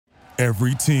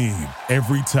Every team,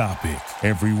 every topic,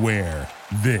 everywhere.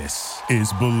 This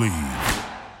is Believe.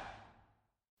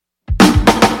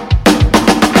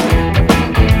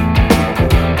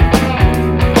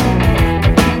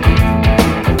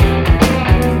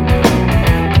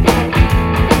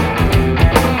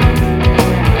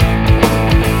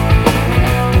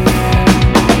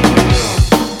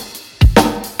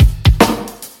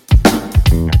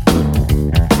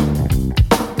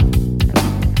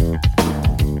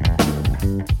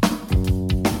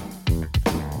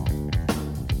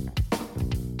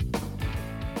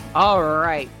 All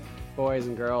right, boys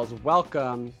and girls,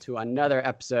 welcome to another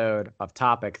episode of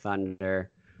Topic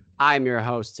Thunder. I'm your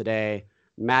host today,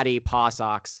 Matty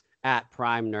Possox at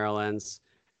Prime Nerlens,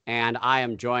 and I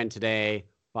am joined today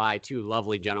by two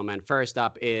lovely gentlemen. First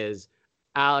up is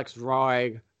Alex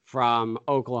Roig from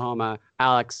Oklahoma.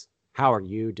 Alex, how are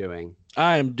you doing?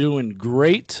 I am doing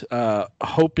great.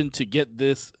 Hoping to get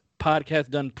this podcast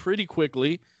done pretty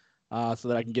quickly. So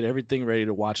that I can get everything ready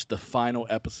to watch the final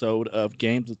episode of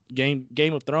Game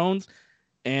of Thrones.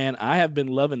 And I have been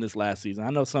loving this last season. I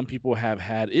know some people have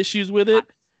had issues with it,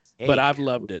 but I've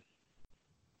loved it.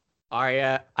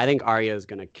 Arya, I think Arya is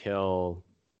going to kill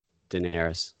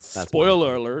Daenerys. That's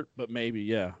Spoiler alert, but maybe,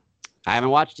 yeah. I haven't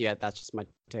watched it yet. That's just my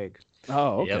take.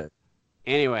 Oh, okay. Yep.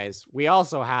 Anyways, we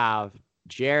also have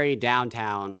Jerry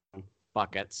Downtown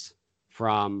Buckets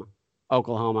from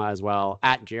Oklahoma as well,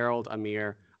 at Gerald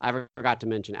Amir. I forgot to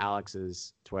mention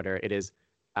Alex's Twitter. It is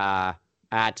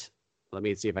at, let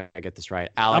me see if I get this right.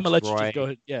 Alex I'm going to let Roy, you just go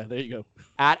ahead. Yeah, there you go.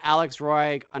 At Alex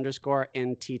Roy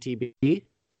 _NTTB.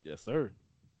 Yes, sir.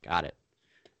 Got it.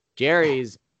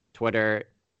 Jerry's Twitter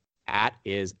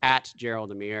is at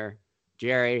Gerald Amir.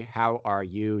 Jerry, how are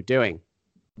you doing?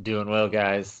 Doing well,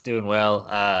 guys. Doing well.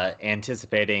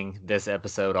 Anticipating this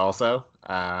episode also.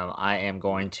 I am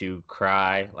going to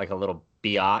cry like a little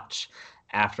biatch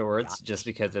afterwards, just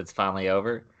because it's finally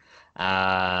over.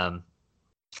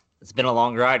 It's been a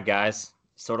long ride, guys.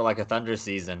 Sort of like a Thunder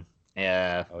season.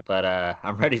 Yeah, but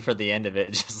I'm ready for the end of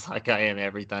it, just like I am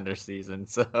every Thunder season.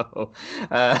 So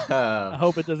I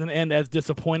hope it doesn't end as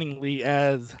disappointingly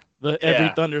as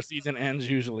every Thunder season ends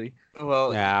usually.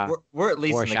 Well, yeah, we're at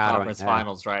least in the conference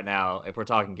finals right now, if we're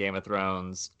talking Game of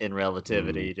Thrones in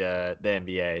relativity to the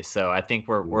NBA. So I think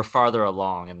we're farther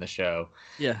along in the show.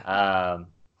 Yeah.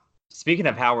 Speaking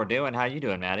of how we're doing, how you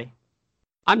doing, Maddie?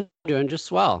 I'm doing just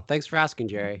swell. Thanks for asking,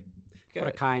 Jerry. Good.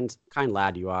 What a kind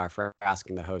lad you are for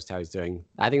asking the host how he's doing.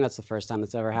 I think that's the first time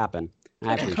that's ever happened.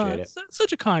 I appreciate it.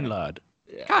 Such a kind lad.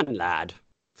 Yeah. Kind lad.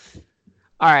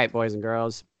 All right, boys and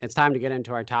girls. It's time to get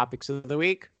into our topics of the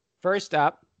week. First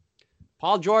up,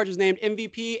 Paul George is named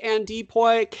MVP and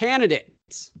DPOY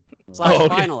candidates /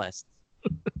 finalists.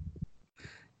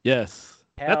 Yes.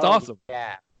 That's awesome.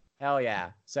 Yeah. Hell yeah.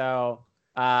 So,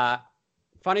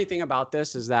 funny thing about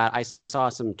this is that I saw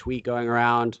some tweet going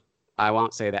around. I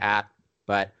won't say the @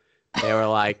 but they were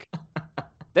like,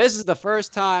 this is the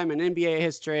first time in NBA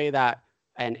history that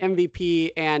an MVP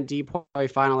and DPOY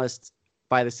finalist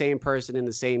by the same person in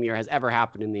the same year has ever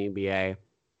happened in the NBA.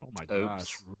 Oh my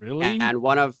gosh, really? And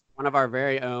one of our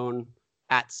very own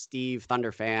at Steve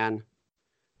Thunder fan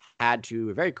had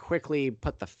to very quickly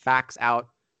put the facts out,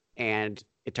 and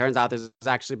it turns out there's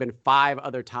actually been 5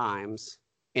 other times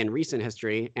in recent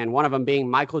history, and one of them being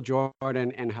Michael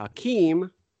Jordan and Hakeem.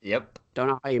 Yep. Don't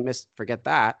know how you forget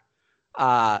that.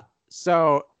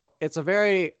 So it's a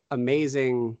very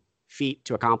amazing feat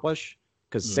to accomplish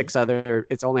because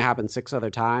it's only happened 6 other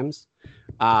times.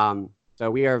 So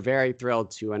we are very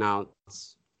thrilled to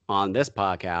announce on this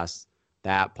podcast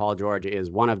that Paul George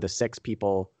is one of the 6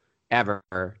 people ever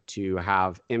to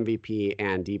have MVP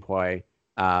and DPOY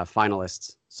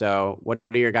finalists. So what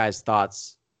are your guys'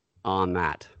 thoughts on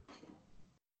that?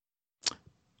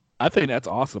 I think that's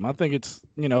awesome. I think it's,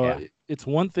 it's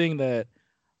one thing that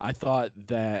I thought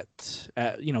that,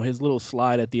 his little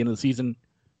slide at the end of the season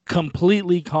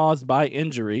completely caused by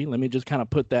injury. Let me just kind of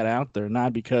put that out there.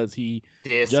 Not because he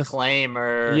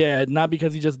disclaimer. Not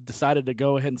because he just decided to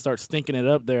go ahead and start stinking it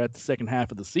up there at the second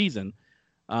half of the season.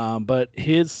 But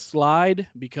his slide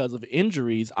because of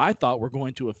injuries, I thought were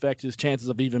going to affect his chances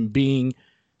of even being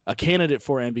a candidate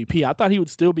for MVP. I thought he would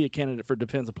still be a candidate for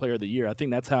Defensive Player of the Year. I think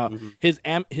that's how his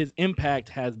impact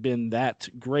has been that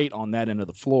great on that end of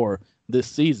the floor this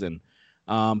season.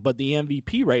 But the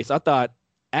MVP race, I thought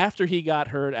after he got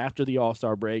hurt, after the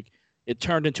All-Star break, it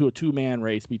turned into a 2-man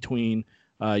race between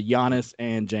Giannis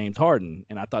and James Harden.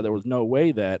 And I thought there was no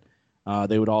way that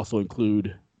they would also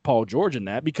include Paul George in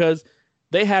that, because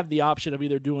they have the option of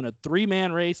either doing a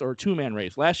 3-man race or a 2-man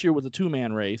race. Last year was a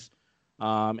 2-man race.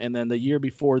 And then the year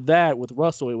before that with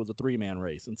Russell, it was a 3-man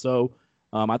race. And so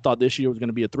I thought this year was going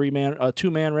to be a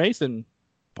two-man race, and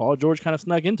Paul George kind of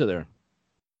snuck into there.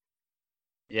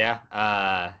 Yeah,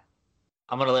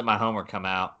 I'm going to let my homer come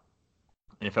out.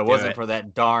 And if it wasn't for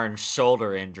that darn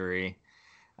shoulder injury,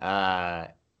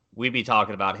 we'd be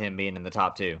talking about him being in the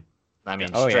top 2. I mean,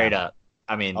 straight up.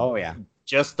 I mean,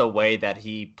 just the way that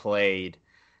he played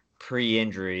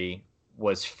pre-injury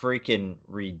was freaking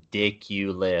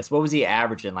ridiculous. What was he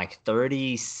averaging? Like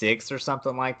 36 or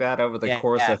something like that over the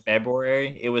course of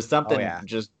February? It was something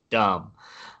just dumb.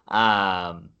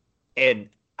 And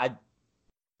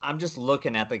I'm just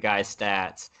looking at the guy's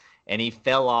stats, and he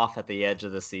fell off at the edge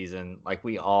of the season, like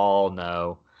we all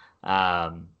know.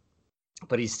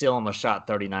 But he still almost shot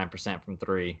 39% from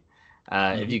 3.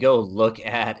 If you go look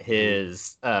at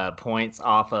his points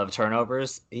off of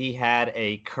turnovers, he had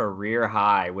a career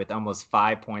high with almost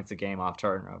 5 points a game off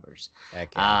turnovers.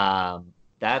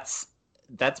 That's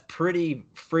pretty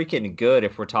freaking good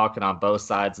if we're talking on both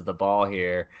sides of the ball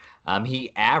here.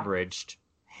 He averaged,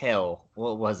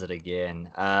 what was it again?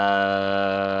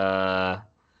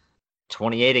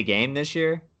 28 a game this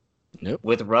year. Yep.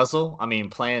 With Russell. I mean,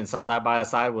 playing side by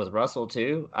side with Russell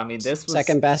too. I mean, this was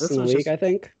second best in the league, I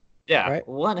think. Yeah, right?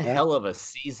 One hell of a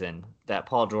season that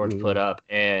Paul George put up,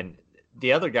 and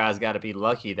the other guy's got to be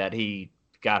lucky that he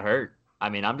got hurt. I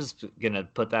mean, I'm just gonna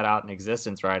put that out in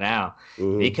existence right now.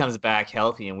 If he comes back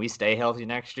healthy and we stay healthy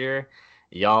next year,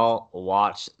 y'all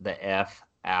watch the F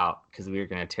out, because we're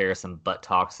gonna tear some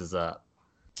buttocks up.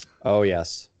 Oh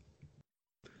yes.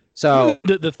 So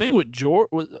the thing with George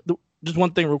was just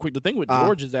one thing real quick. The thing with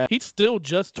George is that he's still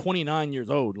just 29 years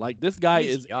old. Like, this guy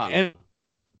is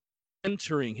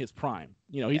entering his prime.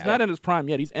 You know, he's not in his prime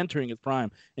yet. He's entering his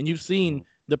prime. And you've seen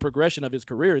the progression of his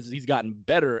career as he's gotten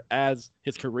better as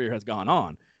his career has gone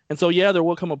on. And so, there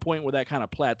will come a point where that kind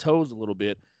of plateaus a little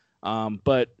bit.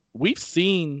 But we've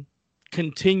seen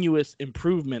continuous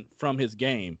improvement from his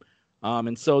game.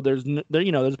 And so there's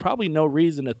probably no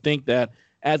reason to think that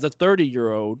as a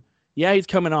 30-year-old, he's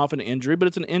coming off an injury, but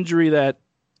it's an injury that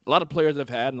a lot of players have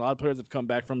had and a lot of players have come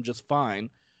back from just fine,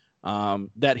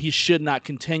 that he should not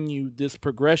continue this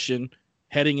progression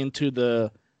heading into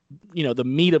the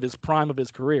meat of his prime of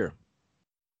his career.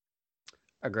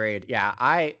 Agreed. Yeah,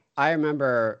 I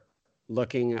remember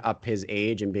looking up his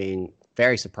age and being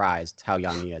very surprised how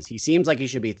young he is. He seems like he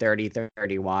should be 30,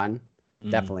 31.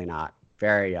 Definitely not.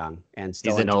 Very young. And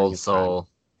still he's an old soul.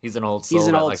 He's an old soul. He's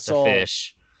an old soul, to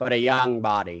fish. But a young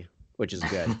body, which is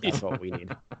good. That's what we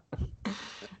need.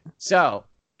 So,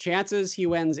 chances he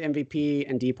wins MVP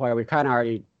and DPOY, we kind of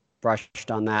already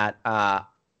brushed on that. I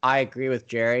agree with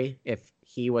Jerry. If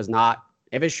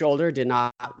his shoulder did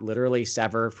not literally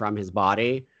sever from his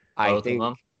body, both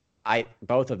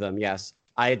of them, yes.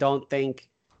 I don't think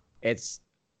it's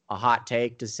a hot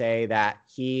take to say that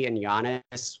he and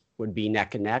Giannis would be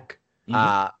neck and neck.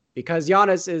 Because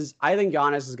I think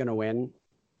Giannis is going to win.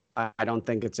 I don't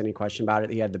think it's any question about it.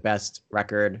 He had the best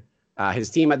record. His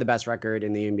team had the best record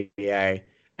in the NBA,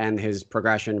 and his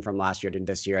progression from last year to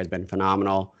this year has been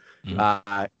phenomenal.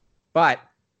 But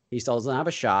he still doesn't have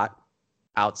a shot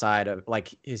outside of, like,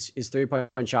 his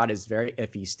 3-point shot is very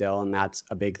iffy still, and that's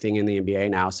a big thing in the NBA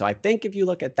now. So I think if you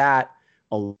look at that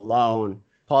alone,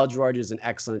 Paul George is an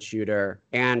excellent shooter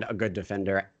and a good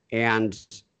defender and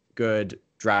good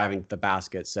driving to the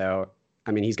basket. So,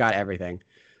 I mean, he's got everything.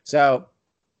 So,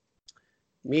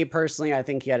 me personally, I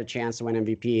think he had a chance to win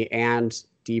MVP and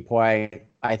DPOY.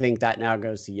 I think that now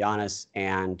goes to Giannis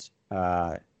and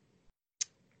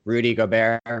Rudy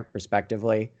Gobert,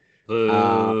 respectively.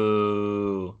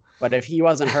 Boo. But if he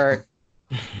wasn't hurt,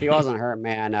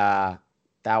 man,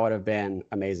 that would have been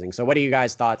amazing. So what are you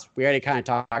guys' thoughts? We already kind of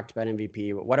talked about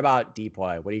MVP. But what about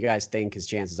DPOY? What do you guys think his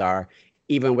chances are,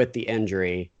 even with the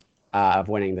injury, of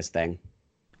winning this thing?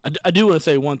 I do want to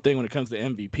say one thing when it comes to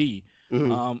MVP.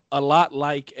 A lot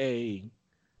like a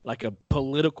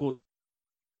political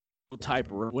type.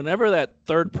 Whenever that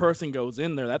third person goes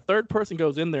in there,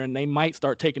 and they might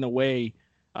start taking away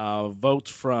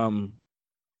votes from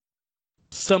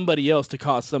somebody else to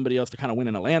cause somebody else to kind of win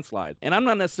in a landslide. And I'm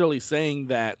not necessarily saying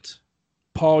that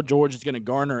Paul George is going to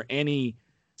garner any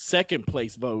second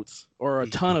place votes or a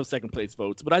ton of second place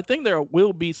votes, but I think there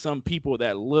will be some people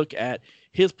that look at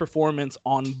his performance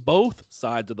on both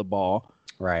sides of the ball,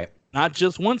 right? Not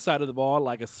just one side of the ball,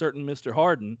 like a certain Mr.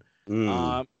 Harden,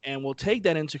 and we'll take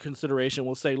that into consideration.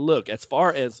 We'll say, look, as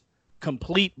far as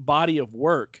complete body of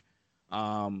work,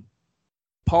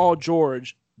 Paul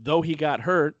George, though he got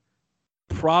hurt,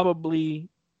 probably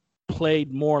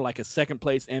played more like a second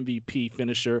place MVP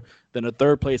finisher than a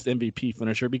third place MVP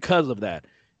finisher because of that.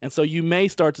 And so you may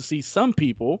start to see some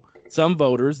people, some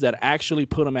voters that actually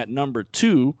put him at number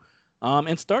 2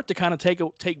 and start to kind of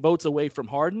take votes away from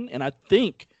Harden. And I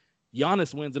think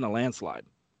Giannis wins in a landslide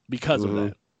because of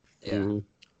that. Yeah. Mm-hmm.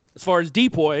 As far as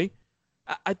Depoy,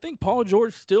 I think Paul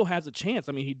George still has a chance.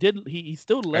 I mean, he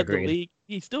still led the league.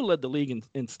 He still led the league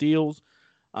in steals.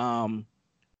 And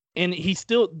he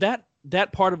still that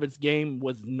part of his game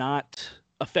was not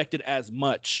affected as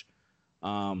much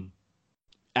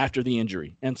after the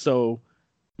injury. And so,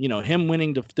 him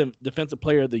winning defensive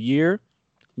player of the year,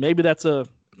 maybe that's a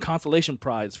consolation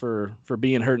prize for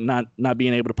being hurt and not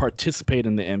being able to participate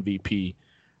in the MVP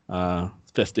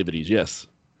festivities. Yes.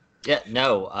 Yeah,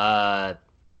 no.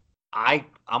 I'm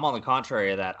on the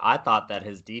contrary of that. I thought that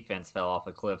his defense fell off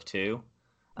a cliff too.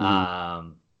 Mm-hmm.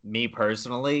 Me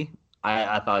personally,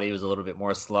 I thought he was a little bit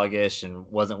more sluggish and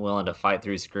wasn't willing to fight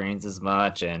through screens as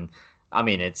much. And I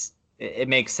mean, it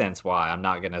makes sense why. I'm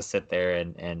not going to sit there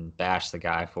and bash the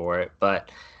guy for it.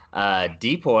 But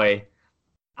Depoy,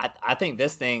 I think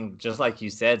this thing, just like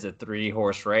you said, is a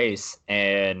 3-horse race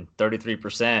and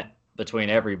 33%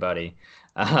 between everybody.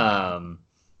 Because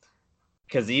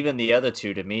even the other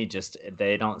two, to me,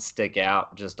 they don't stick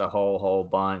out just a whole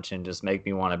bunch and just make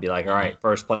me want to be like, all right,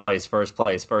 first place.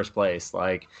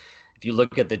 Like, if you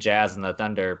look at the Jazz and the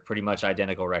Thunder, pretty much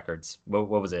identical records. What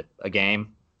was it? A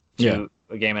game? Yeah.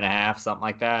 A game and a half, something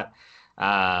like that.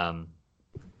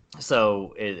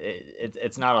 So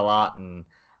it's not a lot. And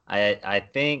I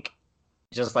think,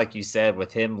 just like you said,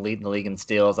 with him leading the league in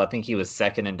steals, I think he was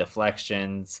second in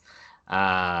deflections.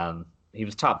 He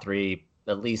was top 3,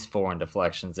 at least 4 in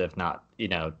deflections, if not,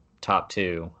 top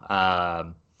 2.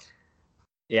 I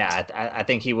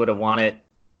think he would have won it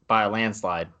by a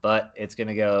landslide, but it's going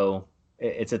to go,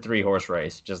 it's a 3-horse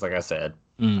race, just like I said.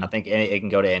 I think it can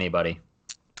go to anybody.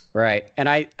 Right. And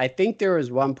I think there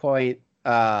was one point,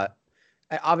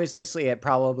 obviously it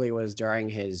probably was during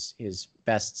his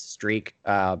best streak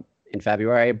in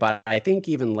February, but I think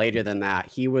even later than that,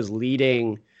 he was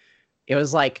leading. It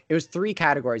was 3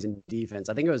 categories in defense.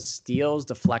 I think it was steals,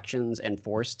 deflections, and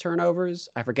forced turnovers.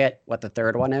 I forget what the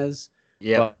third one is.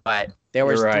 Yeah, but there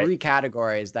was 3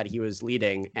 categories that he was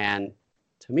leading, and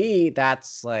to me,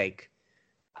 that's like,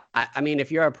 I mean,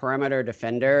 if you're a perimeter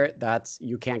defender,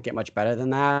 you can't get much better than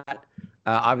that.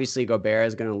 Obviously, Gobert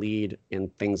is going to lead in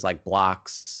things like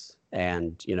blocks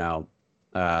and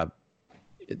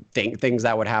things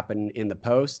that would happen in the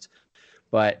post.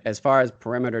 But as far as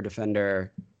perimeter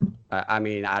defender, I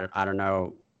mean, I don't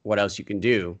know what else you can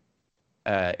do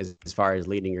as far as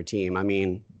leading your team. I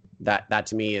mean, that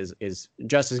to me is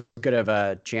just as good of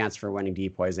a chance for winning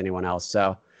Depoy as anyone else.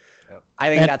 So I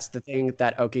think that's the thing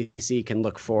that OKC can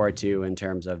look forward to in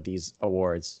terms of these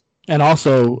awards. And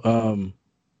also,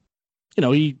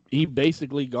 he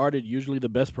basically guarded usually the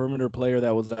best perimeter player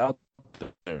that was out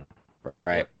there.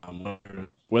 Right.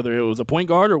 Whether it was a point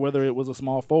guard or whether it was a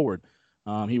small forward.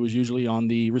 He was usually on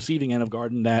the receiving end of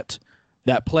guarding that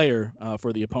player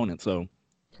for the opponent. So,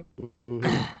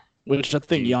 which I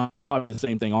think Giannis the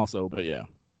same thing also. But yeah,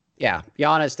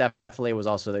 Giannis definitely was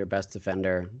also their best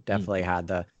defender. Definitely had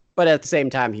but at the same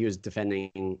time he was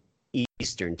defending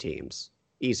Eastern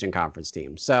Conference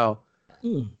teams. So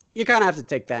you kind of have to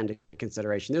take that into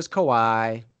consideration. There's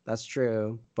Kawhi, that's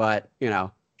true, but if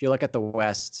you look at the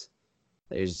West,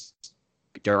 there's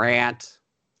Durant,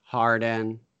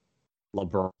 Harden,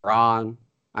 LeBron.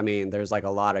 I mean, there's like a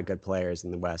lot of good players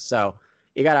in the West. So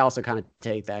you got to also kind of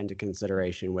take that into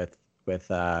consideration with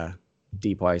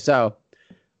Depoy. So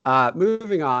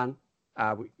moving on,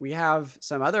 we have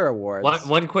some other awards.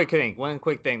 One quick thing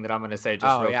that I'm going to say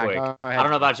just real quick. I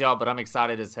don't know about y'all, but I'm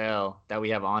excited as hell that we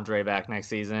have Andre back next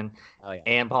season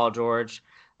and Paul George.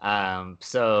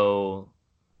 So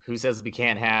who says we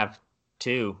can't have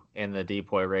 2 in the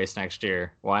Depoy race next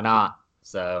year? Why not?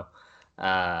 So,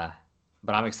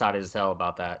 but I'm excited as hell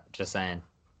about that. Just saying.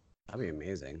 That'd be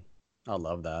amazing. I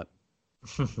love that.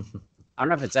 I don't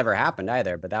know if it's ever happened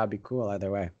either, but that would be cool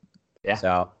either way. Yeah.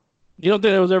 So you don't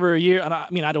think there was ever a year? I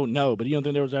mean, I don't know, but you don't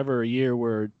think there was ever a year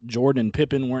where Jordan and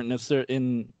Pippen weren't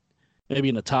necessarily maybe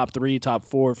in the top 3, top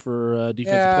 4 for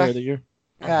defensive player of the year?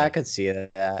 Yeah, I could see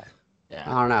that. Yeah.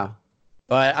 I don't know,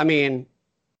 but I mean,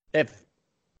 if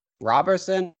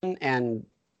Robertson and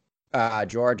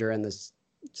George are in this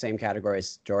same category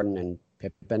as Jordan and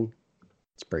Pippen,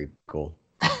 it's pretty cool.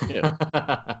 Yeah.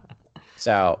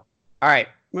 So, all right,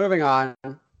 moving on.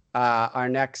 Our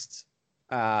next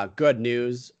good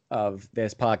news of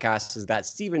this podcast is that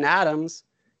Steven Adams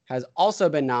has also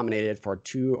been nominated for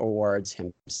 2 awards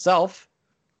himself.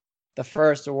 The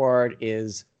first award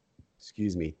is,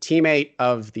 Teammate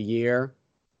of the Year.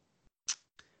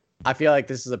 I feel like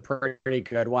this is a pretty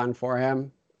good one for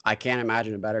him. I can't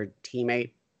imagine a better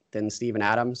teammate than Steven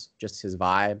Adams. Just his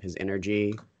vibe, his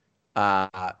energy,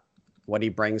 what he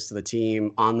brings to the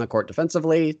team on the court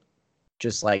defensively,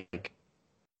 just like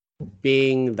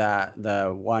being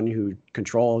the one who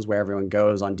controls where everyone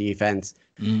goes on defense,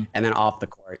 and then off the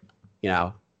court,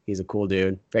 he's a cool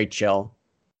dude, very chill.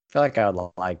 I feel like I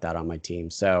would like that on my team.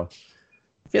 So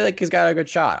I feel like he's got a good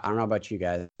shot. I don't know about you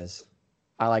guys.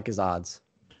 I like his odds.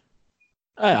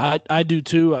 I do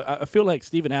too. I feel like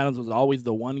Steven Adams was always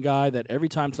the one guy that every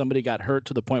time somebody got hurt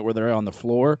to the point where they're on the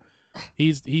floor,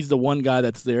 he's the one guy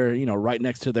that's there, right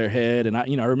next to their head. And I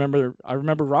remember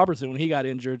Robertson when he got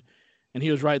injured, and he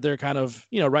was right there, kind of,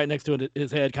 right next to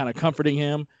his head, kind of comforting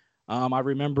him. I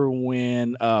remember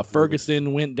when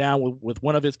Ferguson went down with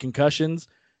one of his concussions.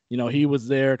 He was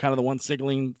there, kind of the one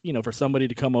signaling, for somebody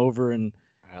to come over and,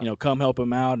 come help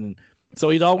him out. And so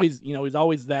he's always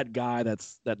that guy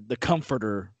that's the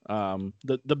comforter,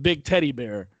 the big teddy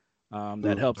bear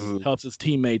that helps his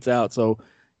teammates out. So,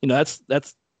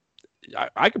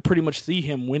 I could pretty much see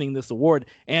him winning this award.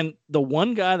 And the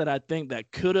one guy that I think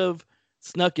that could have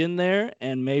snuck in there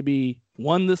and maybe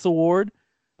won this award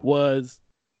was,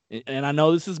 and I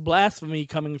know this is blasphemy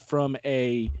coming from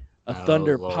a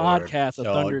Thunder podcast, a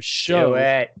Thunder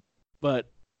show,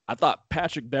 but I thought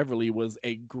Patrick Beverley was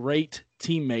a great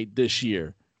teammate this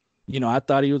year. I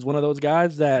thought he was one of those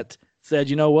guys that said,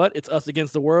 you know what, it's us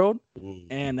against the world.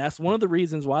 And that's one of the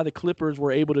reasons why the Clippers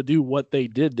were able to do what they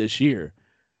did this year.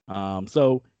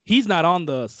 So he's not on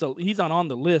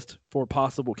the list for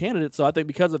possible candidates. So I think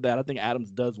because of that, I think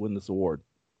Adams does win this award.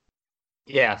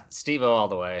 Yeah, Steve-O all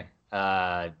the way.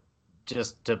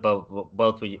 Just to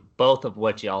both of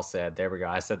what y'all said. There we go.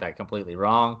 I said that completely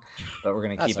wrong, but we're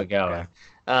gonna keep it going.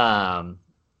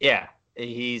 Yeah,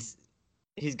 he's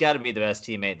got to be the best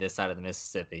teammate this side of the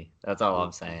Mississippi. That's all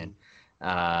I'm saying.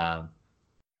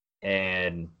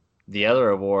 And the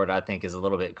other award I think is a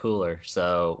little bit cooler.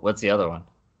 So what's the other one?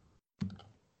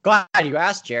 Glad you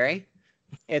asked, Jerry.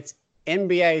 It's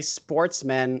NBA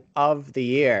Sportsman of the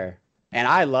Year, and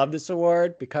I love this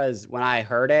award because when I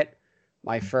heard it,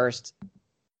 my first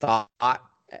thought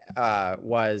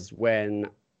was when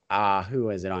who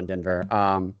is it on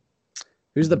Denver?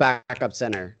 Who's the backup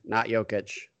center? Not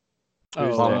Jokic.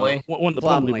 Plumlee.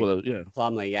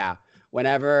 Plumlee, yeah.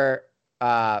 Whenever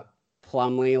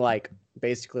Plumlee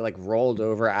basically rolled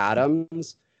over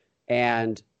Adams,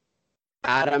 and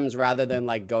Adams, rather than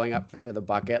going up for the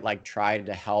bucket, tried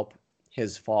to help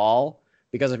his fall,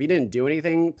 because if he didn't do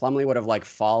anything, Plumlee would have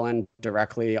fallen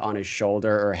directly on his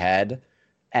shoulder or head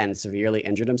and severely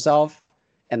injured himself.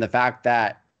 And the fact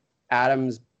that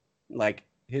Adams,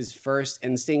 his first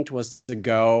instinct was to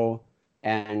go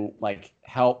and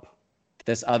help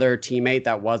this other teammate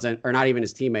that wasn't, or not even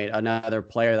his teammate, another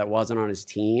player that wasn't on his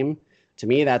team. To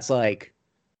me, that's the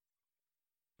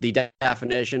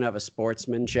definition of a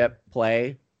sportsmanship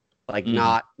play.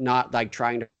 Not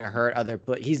trying to hurt other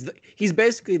players. He's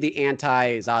basically the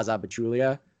anti Zaza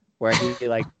Pachulia, where he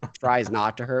tries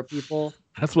not to hurt people.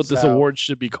 That's what this award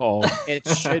should be called. It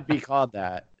should be called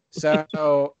that. So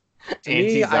to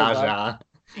me, I love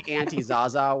the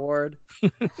anti-Zaza award.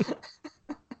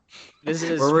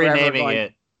 We're renaming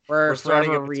it. We're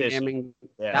forever renaming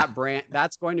that brand.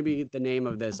 That's going to be the name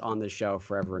of this on the show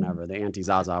forever and ever, the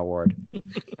anti-Zaza award.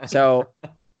 So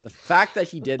the fact that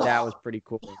he did that was pretty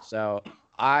cool. So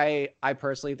I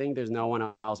personally think there's no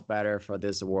one else better for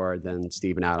this award than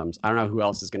Steven Adams. I don't know who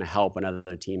else is going to help another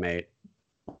teammate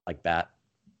like that.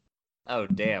 Oh,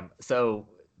 damn. So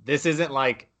this isn't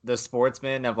the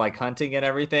sportsman of hunting and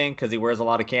everything because he wears a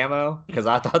lot of camo? Because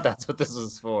I thought that's what this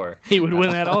was for. He would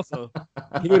win that also.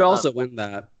 He would also win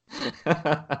that.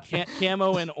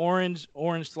 Camo and orange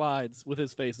slides with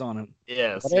his face on him.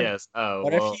 Yes.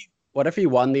 What if he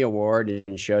won the award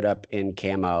and showed up in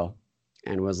camo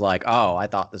and was like, "Oh, I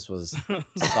thought this was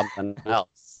something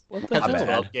else." What the hell?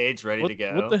 12 gauge ready to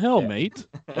go. What the hell, mate?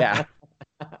 Yeah.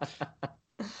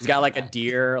 He's got a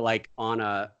deer on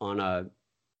a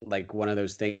one of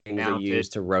those things mounted. They use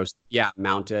to roast. Yeah,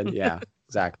 mounted. Yeah,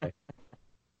 exactly.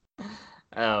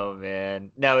 Oh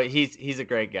man, no, he's a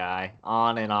great guy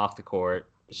on and off the court,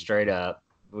 straight up.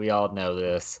 We all know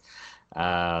this.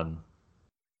 I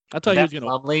thought he was gonna.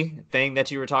 Plumlee thing that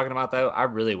you were talking about, though, I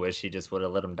really wish he just would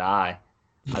have let him die.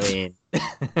 I mean,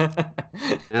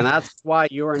 and that's why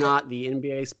you are not the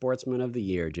NBA Sportsman of the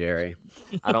Year, Jerry.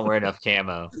 I don't wear enough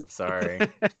camo. Sorry.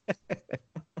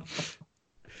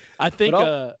 I think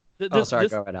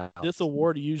this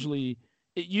award usually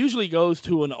goes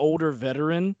to an older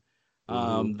veteran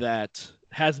that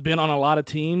has been on a lot of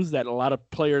teams that a lot of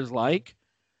players like.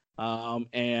 I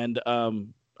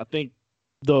think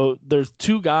there's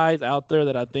two guys out there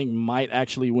that I think might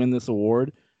actually win this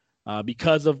award.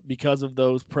 because of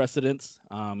those precedents.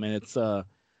 And it's Kyle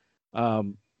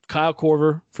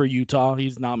Korver for Utah.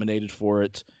 He's nominated for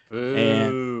it.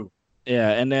 Boo.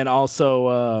 And then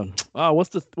also what's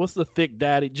the thick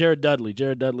daddy? Jared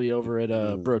Dudley over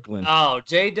at Brooklyn. Oh,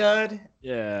 J Dud.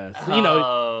 Yeah,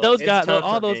 so, those guys,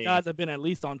 all those guys have been at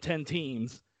least on 10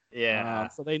 teams. Yeah,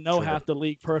 so they know half the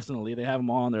league personally. They have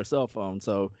them all on their cell phone.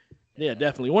 So yeah,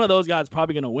 definitely one of those guys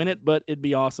probably going to win it. But it'd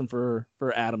be awesome for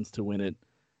Adams to win it.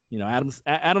 Adams.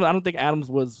 I don't think Adams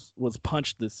was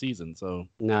punched this season. So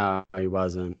no, he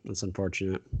wasn't. That's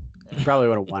unfortunate. He probably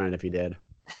would have won it if he did.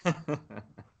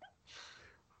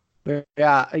 But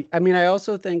yeah, I mean, I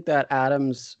also think that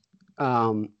Adams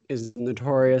is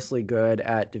notoriously good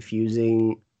at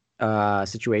diffusing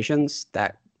situations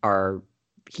that are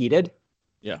heated.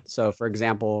 Yeah. So, for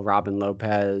example, Robin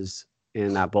Lopez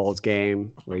in that Bulls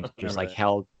game, where he just like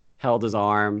held his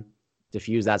arm,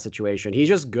 diffused that situation. He's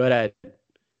just good at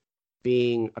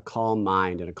being a calm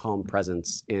mind and a calm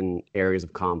presence in areas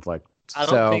of conflict. I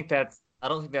don't think that's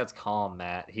calm,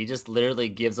 Matt. He just literally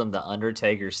gives them the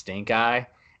Undertaker stink eye.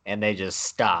 And they just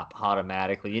stop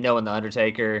automatically. When the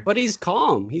Undertaker... But he's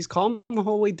calm. He's calm the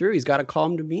whole way through. He's got a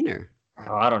calm demeanor.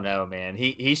 Oh, I don't know, man.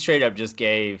 He straight up just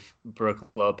gave Brooke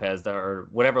Lopez, or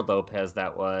whatever Lopez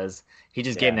that was, he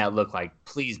just gave him that look like,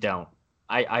 please don't.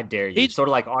 I dare you. Sort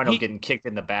of like Arnold getting kicked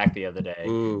in the back the other day.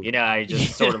 He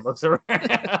just sort of looks around.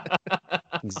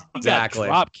 Exactly. He got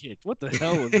drop kicked. What the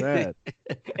hell was that?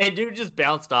 And dude just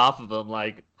bounced off of him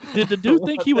like... Did the dude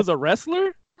think he was a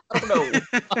wrestler? I don't know.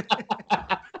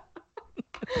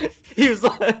 He was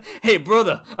like, "Hey,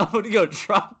 brother, I'm going to go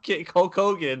drop kick Hulk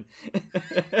Hogan."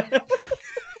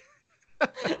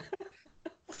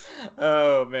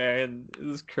 Oh, man.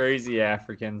 These crazy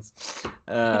Africans.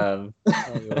 Tell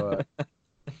you what.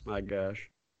 My gosh.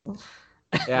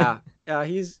 Yeah.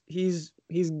 He's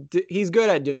good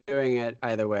at doing it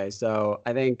either way. So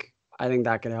I think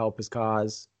that could help his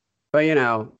cause. But,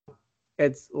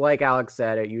 it's like Alex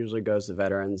said, it usually goes to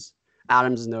veterans.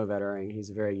 Adams is no veteran. He's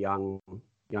a very young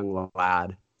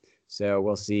lad. So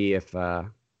we'll see if that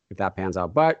pans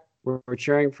out. But we're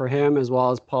cheering for him as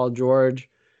well as Paul George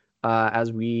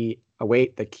as we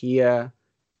await the Kia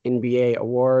NBA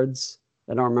awards.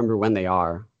 I don't remember when they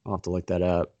are. I'll have to look that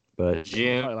up. But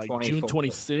June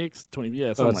 26th, 20.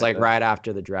 Yeah. So it's like right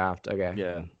after the draft. Okay.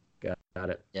 Yeah. Got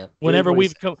it. Yeah. Whenever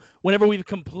we've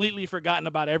completely forgotten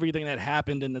about everything that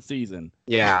happened in the season.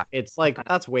 Yeah, it's like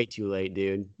that's way too late,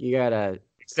 dude. You gotta.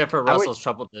 Except for Russell's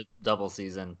triple double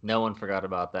season, no one forgot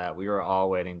about that. We were all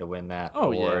waiting to win that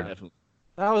award. Yeah.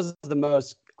 That was the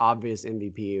most obvious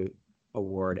MVP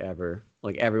award ever.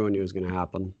 Like everyone knew it was going to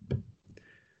happen.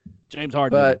 James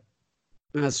Harden. But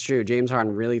that's true. James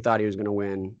Harden really thought he was going to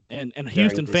win. And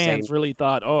Houston fans really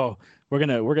thought, oh, we're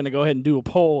gonna go ahead and do a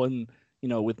poll and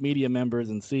with media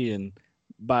members and see, and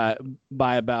by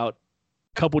about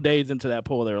a couple days into that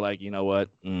poll, they were like, you know what?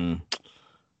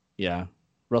 Yeah,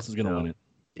 Russell's gonna win it.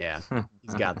 Yeah,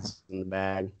 he's got this in the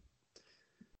bag.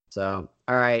 So,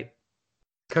 all right,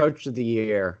 Coach of the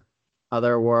Year.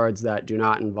 Other awards that do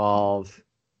not involve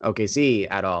OKC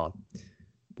at all.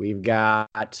 We've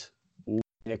got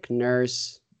Nick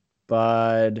Nurse,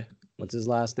 Bud. What's his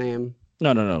last name?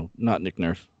 No, not Nick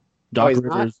Nurse. Doc Rivers.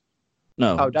 Not?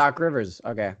 No. Oh, Doc Rivers.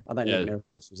 Okay, I thought Nick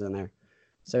Nurse was in there.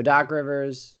 So Doc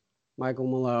Rivers, Michael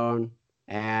Malone,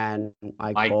 and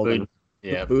Mike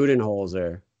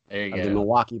Budenholzer of the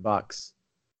Milwaukee Bucks.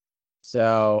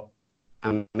 So,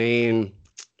 I mean,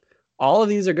 all of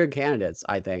these are good candidates,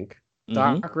 I think.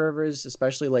 Doc Rivers,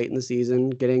 especially late in the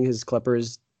season, getting his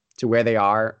Clippers to where they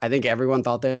are. I think everyone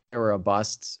thought they were a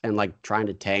bust and like trying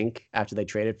to tank after they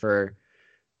traded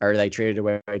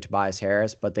away Tobias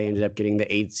Harris, but they ended up getting the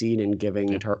 8th seed and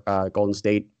giving Golden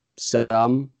State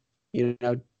some,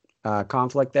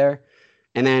 conflict there.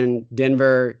 And then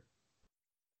Denver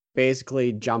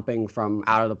basically jumping from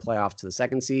out of the playoffs to the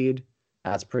 2nd seed.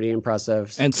 That's pretty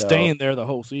impressive. And staying there the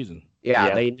whole season.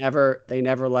 Yeah, they never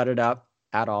let it up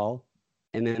at all.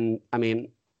 And then, I mean,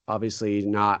 obviously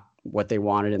not what they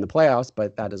wanted in the playoffs,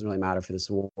 but that doesn't really matter for this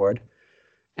award.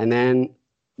 And then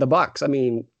the Bucks, I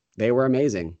mean, they were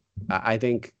amazing. I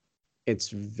think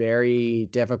it's very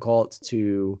difficult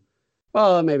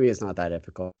well, maybe it's not that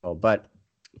difficult, but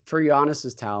for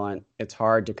Giannis's talent, it's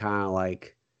hard to kind of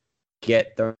like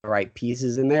get the right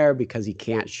pieces in there because he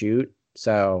can't shoot.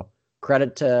 So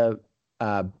credit to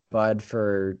Bud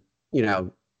for,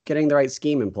 getting the right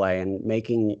scheme in play and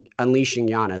unleashing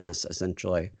Giannis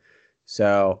essentially.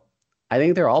 So I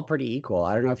think they're all pretty equal.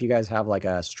 I don't know if you guys have like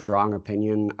a strong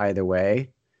opinion either way.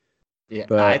 Yeah,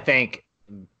 but I think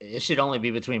it should only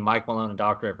be between Mike Malone and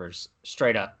Doc Rivers,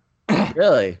 straight up.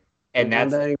 Really? And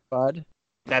that's Bud?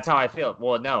 That's how I feel.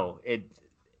 Well, no,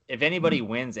 if anybody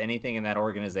wins anything in that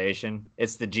organization,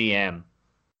 it's the GM.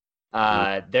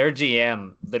 Their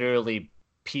GM literally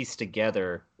pieced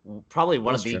together probably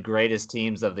one of the greatest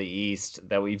teams of the East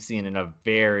that we've seen in a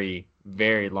very,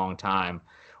 very long time.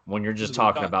 When you're just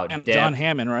talking about depth. John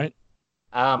Hammond, right?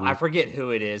 I forget who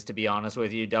it is, to be honest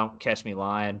with you. Don't catch me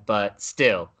lying, but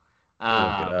still,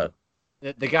 the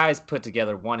guys put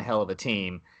together one hell of a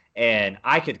team, and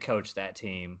I could coach that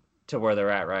team to where they're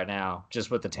at right now,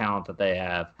 just with the talent that they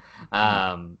have.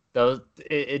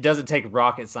 It doesn't take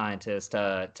rocket scientists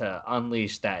to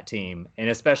unleash that team, and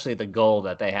especially the goal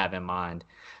that they have in mind.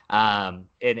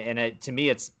 To me,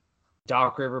 it's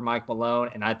Doc River, Mike Malone,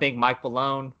 and I think Mike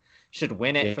Malone should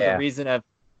win it for the reason of,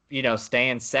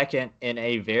 staying second in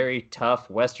a very tough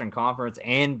Western Conference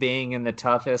and being in the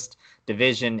toughest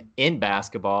division in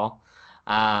basketball.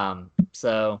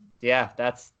 So yeah,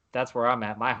 that's where I'm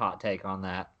at. My hot take on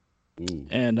that.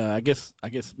 And I guess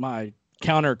my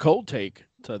counter cold take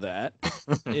to that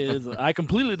is I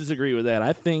completely disagree with that.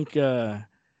 I think I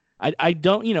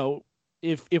don't,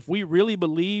 if we really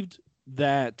believed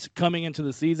that coming into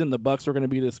the season the Bucks were going to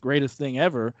be this greatest thing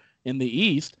ever in the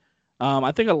East,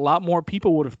 I think a lot more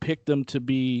people would have picked them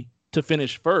to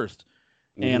finish first.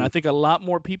 And I think a lot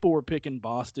more people were picking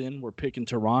Boston, were picking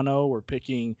Toronto, were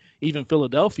picking even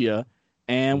Philadelphia,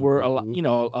 and were a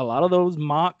lot of those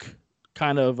mock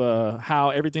kind of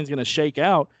how everything's going to shake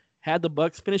out had the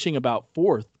Bucks finishing about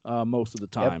fourth most of the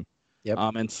time. Yep.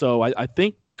 And so I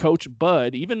think Coach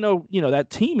Bud, even though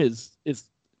that team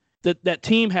that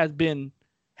team has been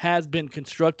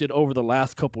constructed over the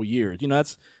last couple years.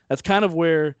 That's kind of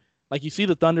where, like, you see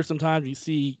the Thunder sometimes, you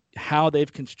see how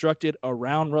they've constructed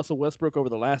around Russell Westbrook over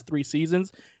the last 3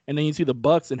 seasons, and then you see the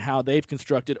Bucks and how they've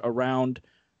constructed around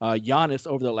Giannis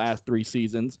over the last 3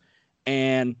 seasons,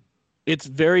 and it's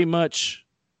very much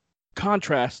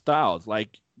contrast styles.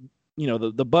 Like,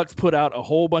 the Bucks put out a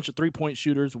whole bunch of 3-point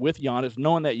shooters with Giannis,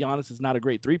 knowing that Giannis is not a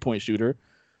great 3-point shooter,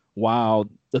 while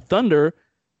the Thunder,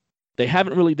 they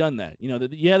haven't really done that.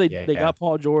 They got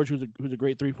Paul George, who's a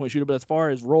great 3-point shooter, but as far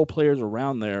as role players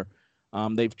around there,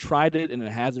 they've tried it and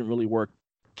it hasn't really worked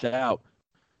out.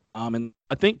 And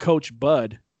I think Coach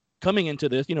Bud coming into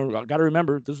this, got to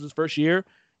remember this is his first year,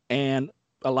 and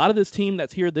a lot of this team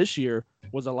that's here this year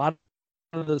was a lot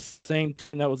of the same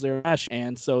team that was there last year.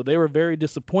 And so they were very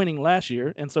disappointing last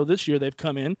year. And so this year they've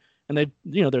come in and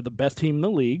they're the best team in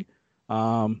the league.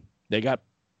 They got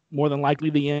more than likely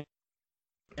the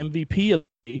MVP of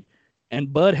the league.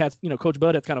 And Bud has, Coach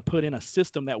Bud has kind of put in a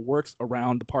system that works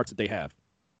around the parts that they have.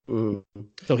 So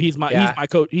he's my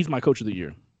coach. He's my coach of the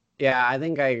year. Yeah, I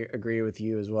think I agree with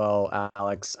you as well,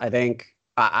 Alex. I think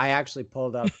I actually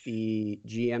pulled up the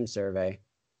GM survey.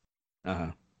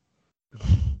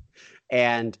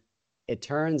 And it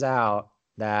turns out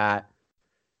that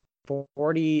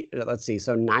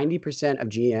 90% of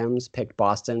GMs picked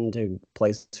Boston to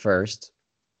place first.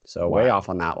 So way off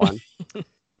on that one.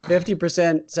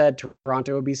 50% said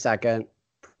Toronto would be second.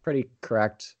 Pretty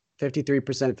correct.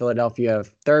 53% Philadelphia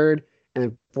third, and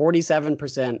then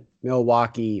 47%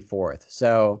 Milwaukee fourth.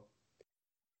 So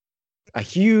a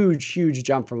huge, huge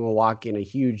jump from Milwaukee and a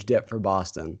huge dip for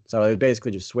Boston. So they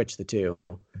basically just switched the two,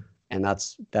 and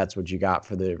that's what you got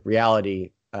for the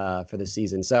reality for the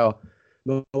season. So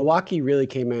Milwaukee really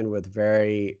came in with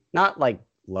very, not like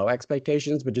low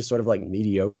expectations, but just sort of like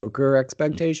mediocre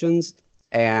expectations,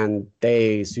 and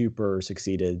they super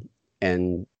succeeded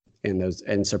in those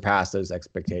and surpassed those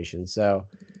expectations. So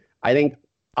I think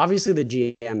obviously the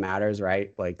GM matters,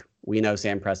 right? Like, we know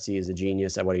Sam Presti is a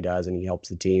genius at what he does and he helps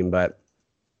the team, but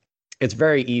it's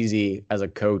very easy as a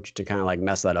coach to kind of like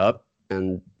mess that up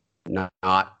and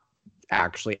not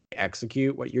actually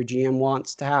execute what your GM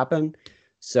wants to happen.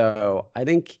 So I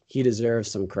think he deserves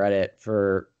some credit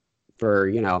for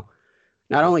not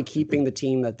only keeping the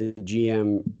team that the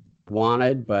GM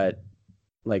wanted, but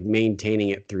like maintaining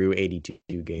it through 82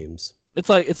 games. It's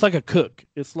like a cook.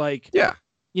 It's like, you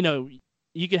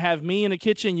can have me in the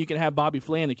kitchen, you can have Bobby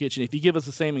Flay in the kitchen. If you give us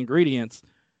the same ingredients,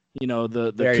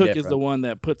 the Very cook different. is the one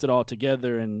that puts it all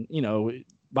together. And,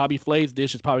 Bobby Flay's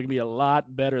dish is probably gonna be a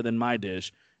lot better than my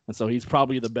dish. And so he's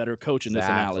probably the better coach in this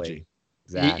analogy.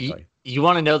 Exactly. You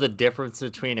want to know the difference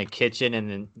between a kitchen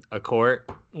and a court?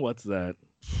 What's that?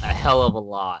 A hell of a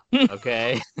lot.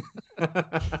 Okay.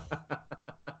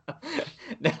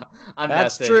 No,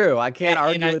 That's true. I can't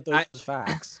argue with those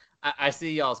facts. I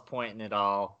see y'all's point in it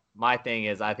all. My thing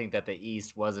is, I think that the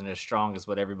East wasn't as strong as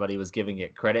what everybody was giving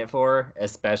it credit for,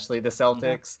 especially the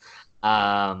Celtics.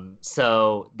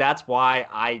 So that's why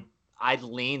I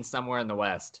lean somewhere in the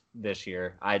West this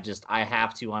year. I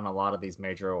have to on a lot of these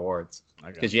major awards.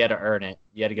 because you had to earn it.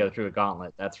 You had to go through a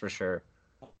gauntlet. That's for sure.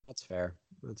 That's fair.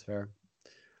 That's fair.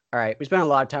 All right, we spent a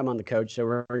lot of time on the coach, so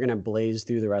we're going to blaze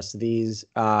through the rest of these.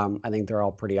 I think they're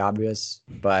all pretty obvious,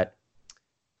 but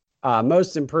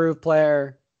most improved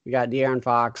player, we got De'Aaron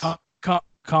Fox.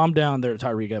 Calm down there,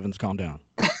 Tyreke Evans. Calm down.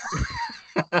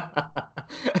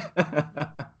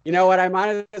 You know what? I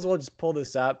might as well just pull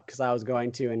this up because I was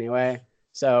going to anyway.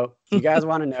 So if you guys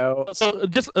want to know. So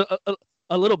just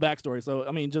a little backstory. So,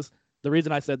 I mean, just the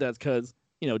reason I said that is because,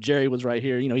 Jerry was right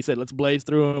here. He said, let's blaze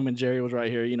through him. And Jerry was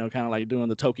right here, kind of like doing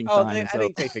the toking sign. I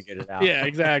think they figured it out. Yeah,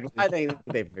 exactly. I think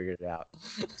they figured it out.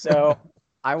 So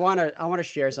I want to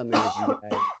share something with you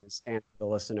guys and the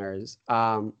listeners.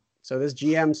 So this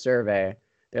GM survey,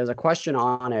 there's a question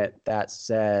on it that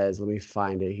says, let me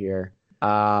find it here.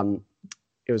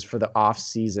 It was for the off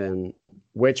season.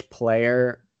 Which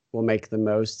player will make the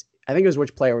most? I think it was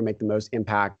which player will make the most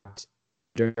impact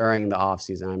during the off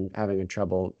season. I'm having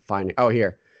trouble finding. Oh,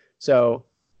 here. So,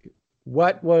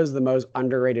 what was the most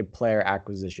underrated player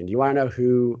acquisition? Do you want to know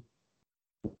who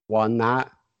won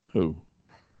that? Who?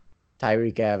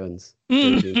 Tyreke Evans.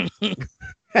 Isn't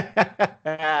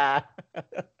that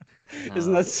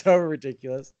so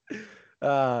ridiculous?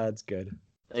 It's good.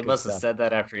 They must have said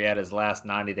that after he had his last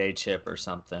 90-day chip or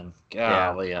something.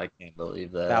 Golly, yeah. I can't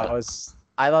believe that.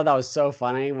 I thought that was so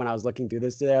funny when I was looking through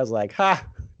this today. I was like,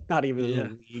 not even in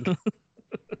the league.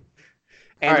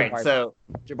 All right, so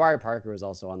Jabari Parker was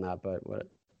also on that, but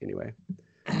anyway.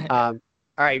 All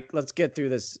right, let's get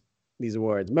through these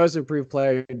awards. Most improved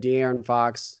player, De'Aaron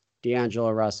Fox,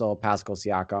 D'Angelo Russell, Pascal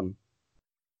Siakam.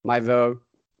 My vote,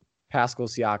 Pascal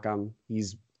Siakam.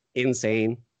 He's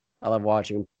insane. I love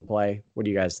watching him play. What are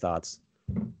you guys' thoughts?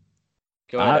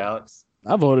 Go ahead, Alex.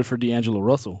 I voted for D'Angelo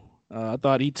Russell. I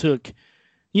thought he took,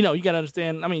 you got to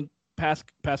understand, I mean,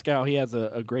 Pascal, he has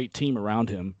a great team around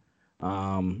him.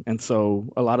 And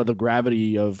so a lot of the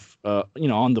gravity of,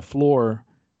 on the floor,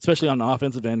 especially on the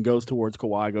offensive end, goes towards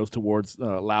Kawhi, goes towards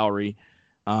Lowry.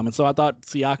 And so I thought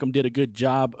Siakam did a good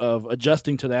job of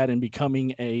adjusting to that and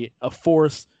becoming a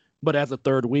force, but as a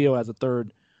third wheel,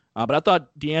 but I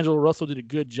thought D'Angelo Russell did a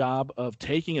good job of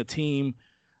taking a team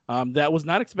that was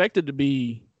not expected to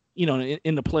be,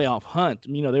 in the playoff hunt.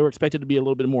 They were expected to be a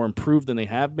little bit more improved than they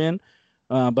have been.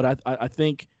 But I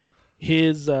think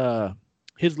his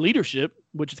leadership,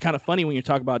 which is kind of funny when you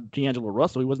talk about D'Angelo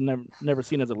Russell, he was never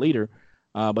seen as a leader,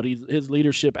 but his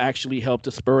leadership actually helped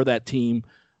to spur that team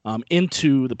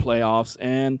into the playoffs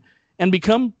and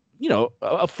become,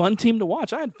 a fun team to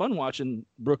watch. I had fun watching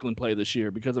Brooklyn play this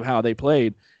year because of how they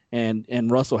played. And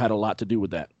Russell had a lot to do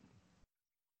with that.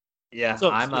 Yeah,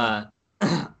 so,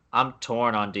 I'm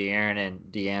torn on De'Aaron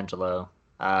and D'Angelo.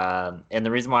 And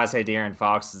the reason why I say De'Aaron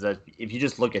Fox is that if you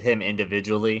just look at him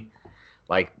individually,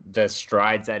 like the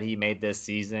strides that he made this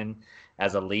season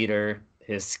as a leader,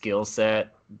 his skill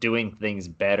set, doing things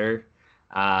better,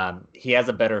 he has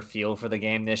a better feel for the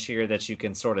game this year that you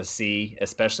can sort of see,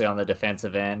 especially on the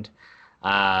defensive end.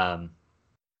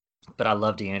 But I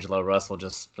love D'Angelo Russell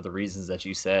just for the reasons that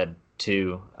you said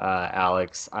too,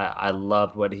 Alex. I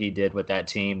loved what he did with that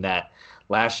team that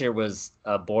last year was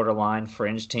a borderline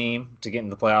fringe team to get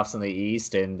into the playoffs in the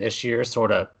East, and this year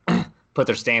sort of put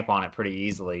their stamp on it pretty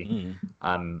easily.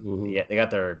 Yeah, they got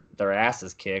their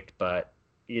asses kicked, but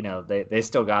they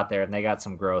still got there and they got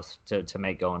some growth to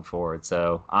make going forward.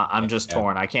 So I'm just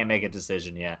torn. I can't make a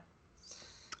decision yet.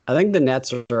 I think the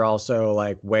Nets are also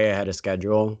like way ahead of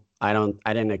schedule. I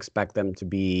didn't expect them to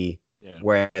be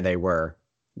where they were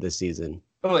this season.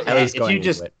 Well, if you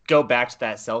just go back to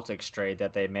that Celtics trade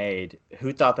that they made,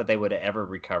 who thought that they would have ever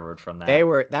recovered from that?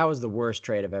 That was the worst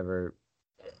trade I've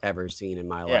ever seen in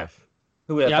my life.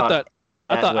 Who would have thought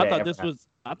I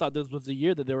thought this was the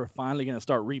year that they were finally going to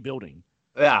start rebuilding.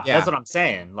 Yeah, that's what I'm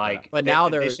saying. Like, but now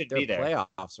they're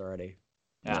playoffs already.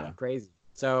 Yeah, crazy.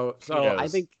 So I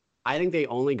think they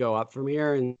only go up from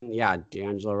here, and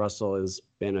D'Angelo Russell has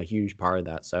been a huge part of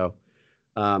that. So,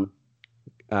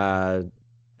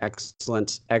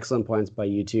 excellent points by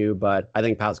you two. But I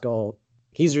think Pascal,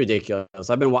 he's ridiculous.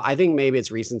 I think maybe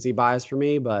it's recency bias for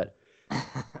me, but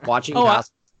watching Pascal,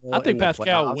 I think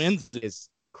Pascal wins is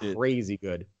crazy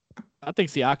good. I think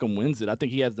Siakam wins it. I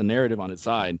think he has the narrative on his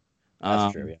side.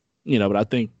 That's true. Yeah. But I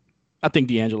think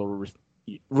D'Angelo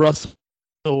Russell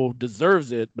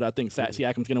deserves it, but I think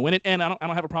Siakam's going to win it, and I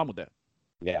don't have a problem with that.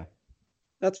 Yeah,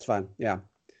 that's fine. Yeah.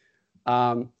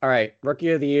 All right,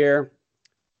 Rookie of the Year,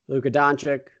 Luka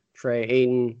Doncic,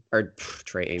 Trae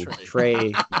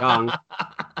Young.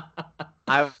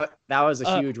 That was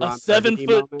a huge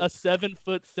a 7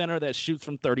 foot center that shoots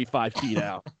from 35 feet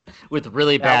out with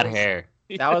really bad hair.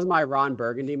 That was my Ron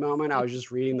Burgundy moment. I was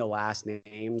just reading the last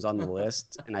names on the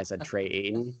list, and I said Trey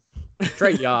Ayton,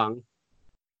 Trey Young,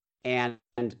 and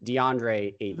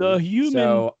DeAndre Ayton. The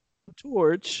Human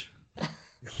Torch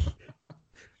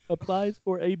applies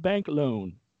for a bank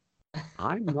loan.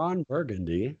 I'm Ron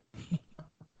Burgundy.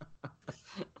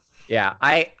 Yeah,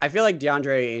 I feel like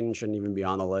DeAndre Ayton shouldn't even be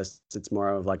on the list. It's more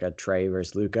of like a Trey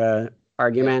versus Luka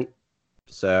argument.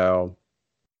 So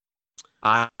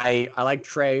I like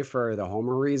Trey for the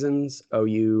homer reasons,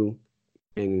 OU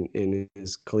in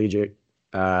his collegiate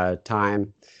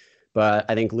time. But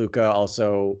I think Luka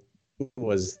also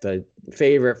was the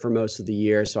favorite for most of the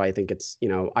year. So I think it's,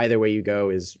 either way you go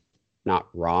is not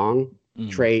wrong.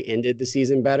 Trey ended the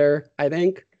season better, I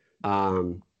think.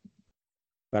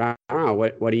 But I don't know.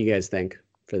 What do you guys think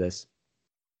for this?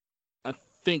 I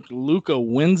think Luka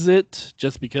wins it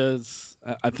just because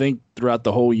I think throughout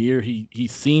the whole year he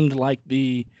seemed like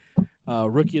the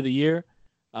rookie of the year.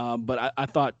 But I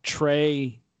thought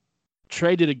Trey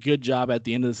did a good job at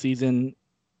the end of the season.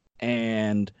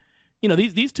 And,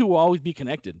 these two will always be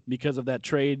connected because of that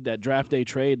trade, that draft day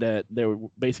trade that they were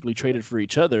basically traded for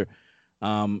each other.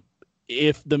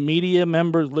 If the media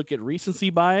members look at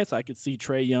recency bias, I could see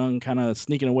Trey Young kind of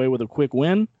sneaking away with a quick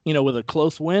win, with a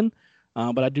close win.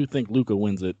 But I do think Luka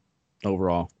wins it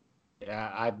overall.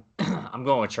 Yeah, I'm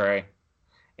going with Trey.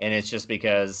 And it's just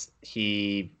because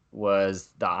he was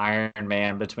the Iron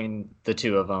Man between the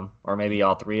two of them, or maybe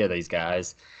all three of these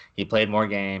guys. He played more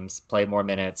games, played more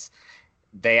minutes.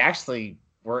 They actually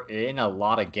were in a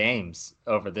lot of games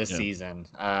over this season.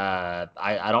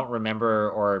 I don't remember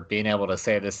or being able to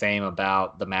say the same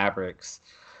about the Mavericks.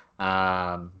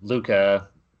 Luka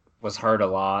was hurt a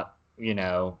lot.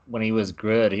 When he was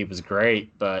good, he was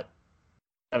great. But,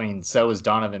 so was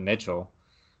Donovan Mitchell,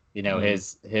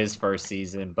 his first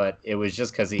season. But it was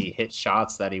just because he hit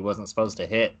shots that he wasn't supposed to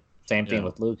hit. Same thing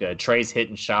with Luka. Trey's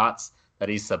hitting shots that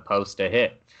he's supposed to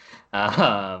hit.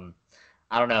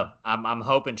 I don't know. I'm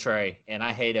hoping Trey, and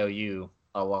I hate OU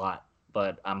a lot,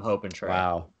 but I'm hoping Trey.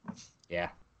 Wow. Yeah.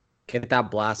 Get that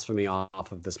blasphemy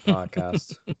off of this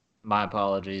podcast. My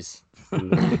apologies.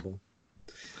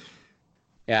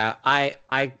 Yeah, I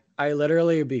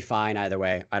literally would be fine either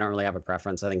way. I don't really have a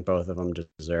preference. I think both of them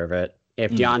deserve it.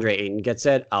 If DeAndre Ayton gets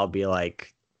it, I'll be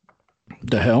like,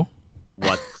 the hell?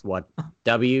 What?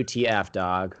 WTF,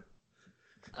 dog?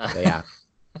 But yeah.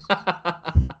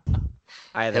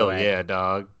 Either way. Yeah,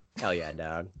 dog. Hell yeah,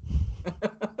 dog.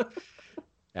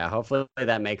 Yeah, hopefully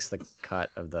that makes the cut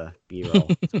of the B-roll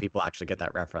so people actually get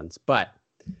that reference. But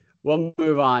we'll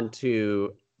move on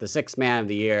to the sixth man of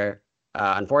the year.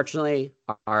 Unfortunately,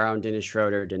 our own Dennis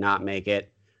Schroeder did not make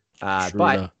it.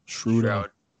 But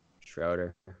Schroeder.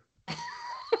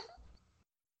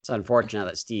 It's unfortunate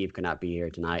that Steve could not be here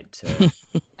tonight to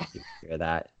hear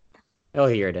that. He'll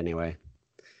hear it anyway.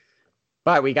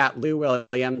 But we got Lou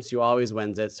Williams, who always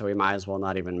wins it, so we might as well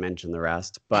not even mention the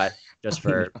rest. But just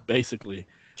for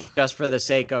just for the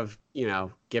sake of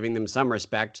giving them some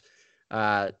respect,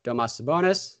 Domas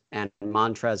Sabonis and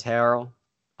Montrezl Harrell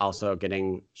also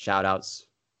getting shout outs,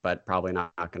 but probably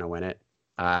not going to win it.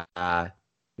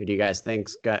 Who do you guys think?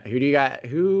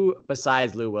 Who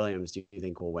besides Lou Williams do you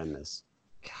think will win this?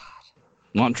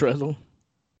 God, Montrezl.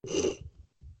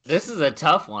 This is a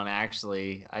tough one,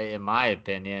 actually, in my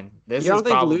opinion. You don't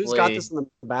think Lou's got this in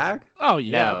the bag? Oh,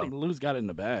 yeah. No. I think Lou's got it in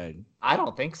the bag. I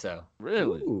don't think so.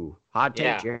 Really? Ooh, hot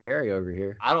take Jerry over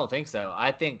here. I don't think so.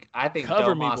 I think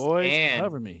Cover Domas me, boys. and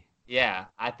Cover me. Yeah,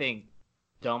 I think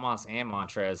Domas and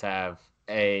Montrez have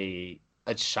a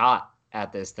shot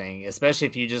at this thing, especially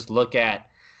if you just look at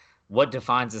what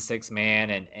defines a sixth man.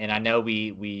 And I know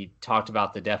we talked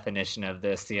about the definition of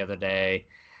this the other day.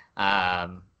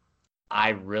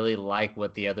 I really like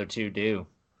what the other two do.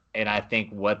 And I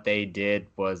think what they did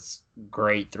was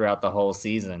great throughout the whole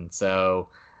season. So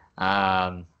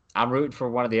I'm rooting for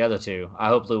one of the other two. I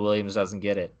hope Lou Williams doesn't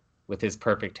get it with his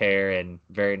perfect hair and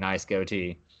very nice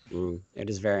goatee. It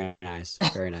is very nice.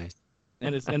 Very nice.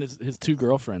 and his two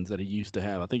girlfriends that he used to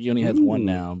have. I think he only has one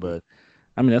now, but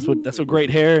that's what great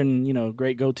hair and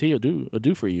great goatee will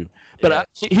do for you. But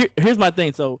here's my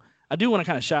thing. So I do want to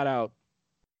kind of shout out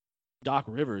Doc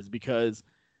Rivers because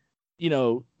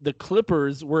the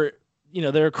Clippers were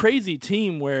they're a crazy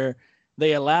team where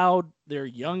they allowed their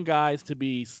young guys to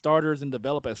be starters and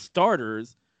develop as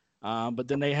starters, but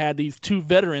then they had these two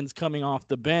veterans coming off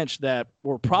the bench that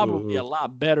were probably a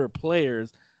lot better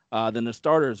players than the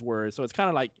starters were. So it's kind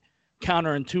of like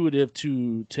counterintuitive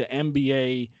to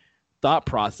NBA thought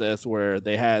process where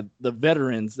they had the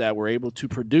veterans that were able to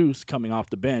produce coming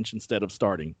off the bench instead of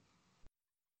starting.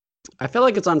 I feel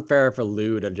like it's unfair for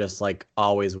Lou to just like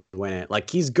always win it. Like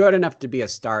he's good enough to be a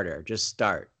starter. Just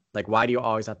start. Like why do you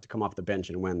always have to come off the bench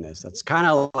and win this? That's kind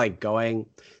of like going.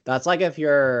 That's like if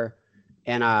you're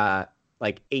in a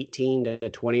like 18 to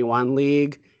 21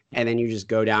 league and then you just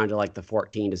go down to like the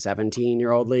 14 to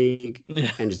 17-year-old league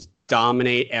and just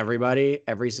dominate everybody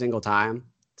every single time.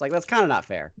 It's like that's kind of not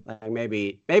fair. Like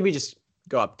maybe just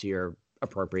go up to your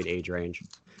appropriate age range.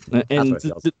 And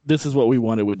this is what we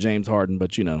wanted with James Harden,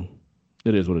 but you know,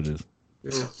 it is what it is.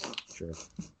 True.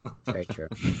 Very true.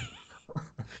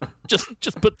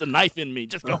 just put the knife in me.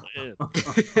 Just go ahead.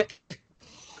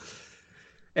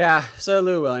 Yeah, so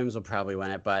Lou Williams will probably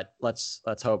win it, but let's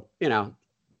hope, you know,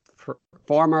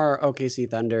 former OKC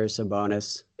Thunder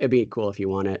Sabonis. It'd be cool if he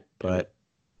won it, but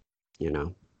you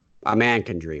know, a man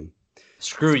can dream.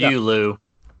 Screw you, Lou.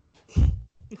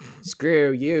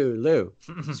 Screw you, Lou.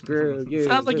 Screw you.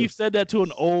 Sounds like Lou. you've said that to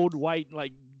an old white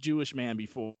like Jewish man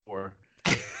before.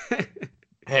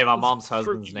 Hey, my mom's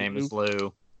husband's name is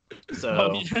Lou.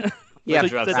 So Yeah, I've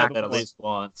said that at least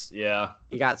once. Yeah.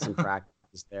 You got some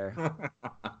practice there.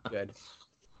 Good.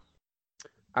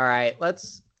 All right,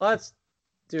 let's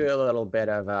do a little bit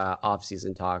of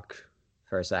off-season talk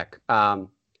for a sec. I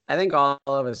think all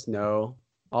of us know,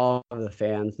 all of the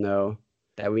fans know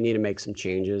that we need to make some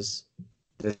changes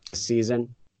this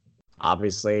season.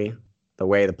 Obviously, the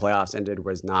way the playoffs ended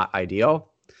was not ideal.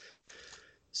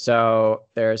 So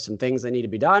there are some things that need to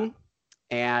be done.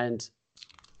 And,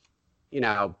 you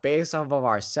know, based off of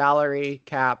our salary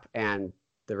cap and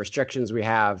the restrictions we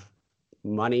have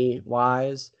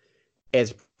money-wise,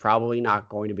 it's probably not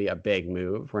going to be a big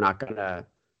move. We're not going to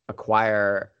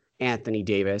acquire Anthony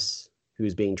Davis,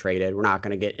 who's being traded. We're not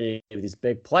going to get any of these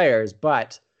big players,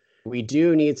 but we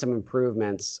do need some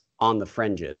improvements on the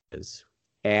fringes.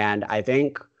 And I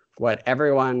think what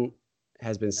everyone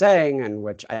has been saying, and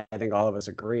which I think all of us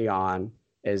agree on,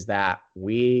 is that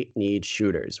we need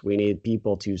shooters. We need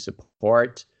people to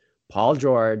support Paul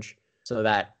George so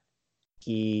that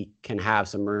he can have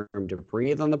some room to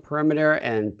breathe on the perimeter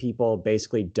and people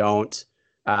basically don't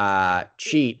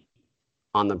cheat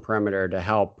on the perimeter to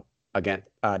help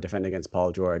defend against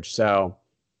Paul George. So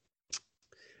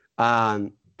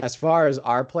as far as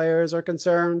our players are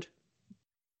concerned,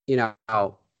 you know,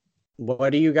 what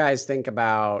do you guys think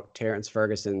about Terrence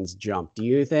Ferguson's jump? Do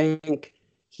you think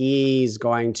he's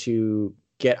going to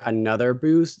get another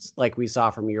boost like we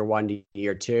saw from year 1 to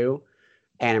year 2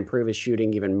 and improve his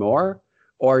shooting even more?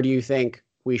 Or do you think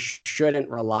we shouldn't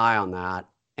rely on that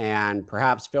and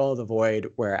perhaps fill the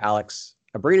void where Alex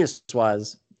Abrines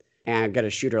was and get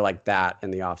a shooter like that in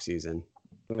the offseason?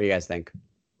 What do you guys think?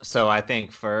 So I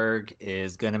think Ferg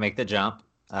is going to make the jump.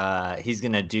 He's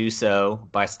going to do so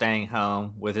by staying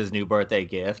home with his new birthday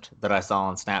gift that I saw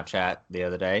on Snapchat the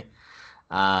other day.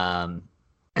 I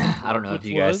don't know if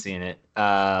you guys seen it.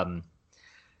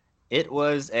 It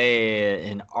was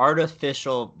an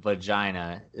artificial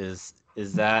vagina. Is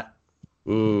that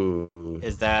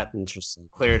Interesting.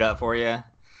 Cleared up for you?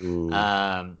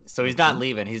 So he's not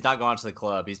leaving. He's not going to the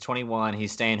club. He's 21.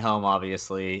 He's staying home,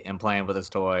 obviously, and playing with his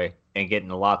toy and getting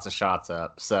lots of shots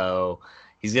up. So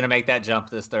he's going to make that jump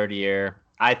this third year.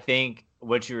 I think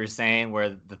what you were saying,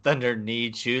 where the Thunder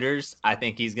need shooters, I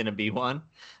think he's going to be one.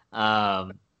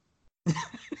 What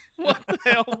the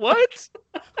hell? What?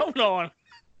 Hold on.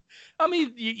 I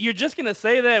mean, you're just gonna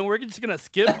say that, and we're just gonna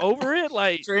skip over it?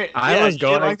 Like, I was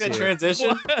going like to. that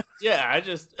transition. Yeah, I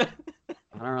don't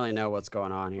really know what's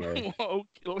going on here.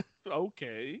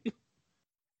 Okay.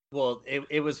 Well,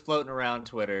 it was floating around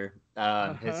Twitter,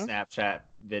 his Snapchat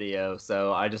video,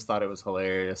 so I just thought it was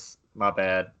hilarious. My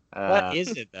bad. What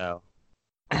is it though?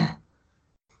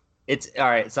 It's all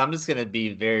right. So I'm just gonna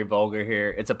be very vulgar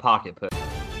here. It's a pocket push.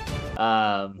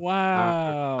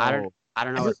 Wow. I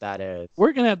don't know what that is.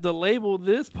 We're gonna have to label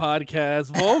this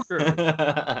podcast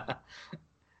vulgar.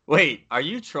 Wait, are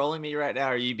you trolling me right now?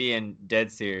 Or are you being dead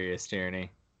serious,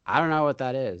 Tierney? I don't know what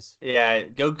that is. Yeah,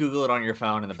 go Google it on your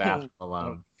phone in the bathroom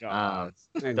alone.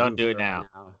 Don't do it now.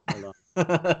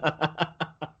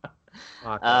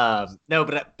 No,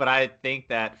 but I think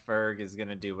that Ferg is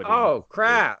gonna do what. Oh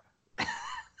crap!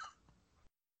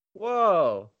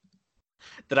 Whoa!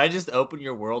 Did I just open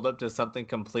your world up to something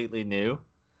completely new?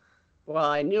 Well,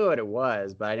 I knew what it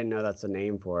was, but I didn't know that's a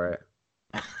name for it.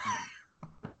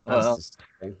 Well,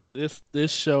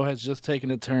 this show has just taken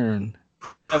a turn.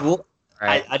 I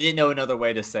didn't know another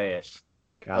way to say it.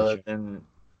 Gotcha. Other than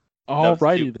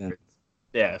Alrighty then.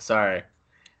 Yeah, sorry.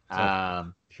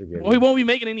 We won't be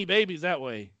making any babies that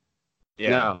way.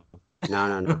 Yeah.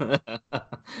 No.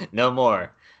 No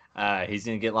more. He's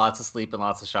gonna get lots of sleep and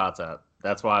lots of shots up.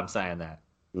 That's why I'm saying that.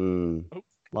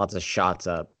 Lots of shots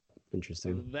up.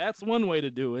 Interesting. That's one way to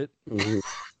do it. Mhm.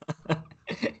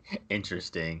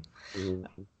 Interesting. Mhm.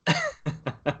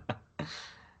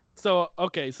 So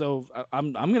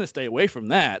I'm gonna stay away from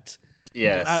that.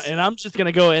 Yes. And I'm just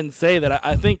gonna go ahead and say that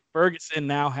I think Ferguson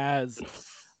now has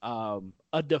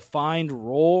a defined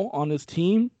role on his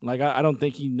team. Like I don't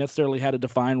think he necessarily had a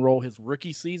defined role his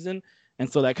rookie season,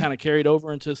 and so that kind of carried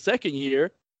over into his second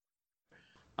year.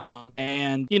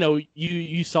 And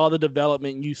you saw the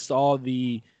development, you saw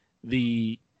the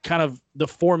kind of the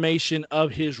formation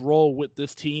of his role with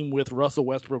this team, with Russell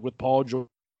Westbrook, with Paul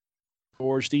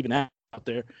George, Stephen out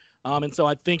there. And so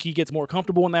I think he gets more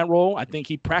comfortable in that role. I think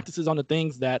he practices on the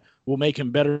things that will make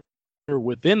him better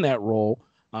within that role.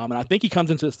 And I think he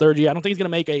comes into his third year. I don't think he's going to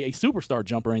make a superstar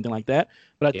jump or anything like that,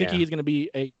 but I think he's going to be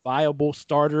a viable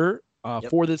starter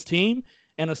for this team,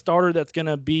 and a starter that's going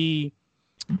to be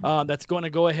that's going to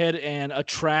go ahead and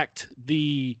attract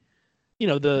he's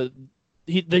going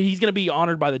to be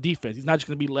honored by the defense. He's not just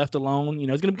going to be left alone. He's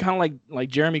going to be kind of like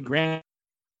Jeremy Grant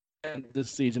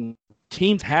this season.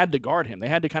 Teams had to guard him. They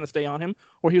had to kind of stay on him,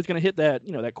 or he was going to hit that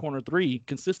that corner three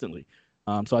consistently.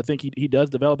 So I think he does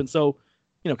develop. And so,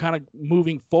 kind of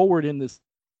moving forward in this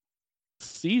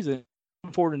season,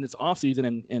 forward in this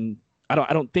offseason, and I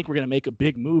don't think we're going to make a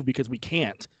big move because we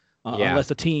can't unless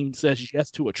the team says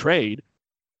yes to a trade.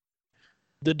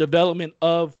 The development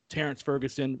of Terrence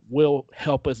Ferguson will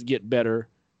help us get better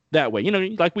that way.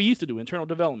 Like we used to do, internal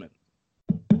development.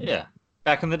 Yeah.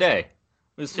 Back in the day.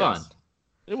 It was fun.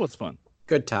 It was fun.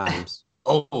 Good times.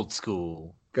 Old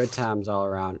school. Good times all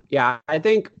around. Yeah, I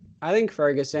think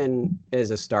Ferguson is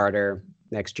a starter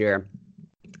next year.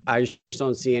 I just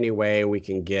don't see any way we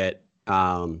can get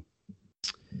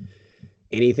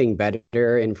anything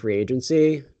better in free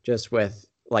agency, just with,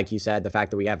 like you said, the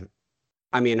fact that we have,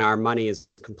 our money is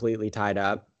completely tied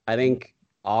up. I think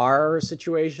our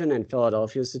situation and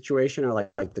Philadelphia's situation are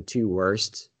like the two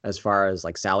worst as far as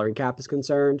like salary cap is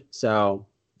concerned. So,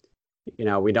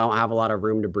 we don't have a lot of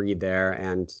room to breathe there,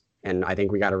 and I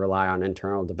think we got to rely on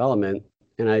internal development.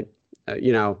 And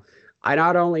I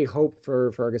not only hope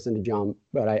for Ferguson to jump,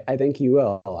 but I think he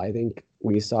will. I think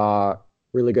we saw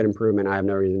really good improvement. I have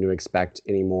no reason to expect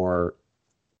any more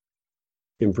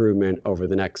improvement over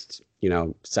the next,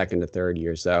 second to third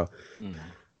year. So,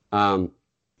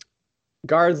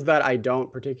 guards that I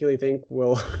don't particularly think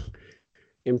will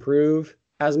improve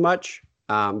as much,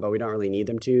 but we don't really need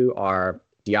them to, are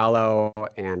Diallo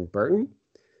and Burton.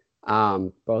 Both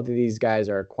of these guys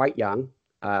are quite young.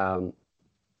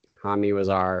 Hami was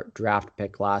our draft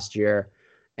pick last year,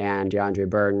 and DeAndre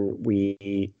Burton,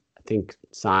 we I think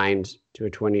signed to a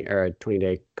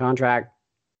 20-day contract.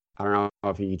 I don't know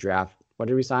if he draft. What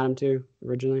did we sign him to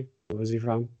originally? Where was he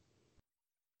from?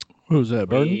 Who's that?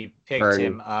 Burton? We picked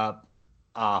him up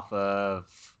off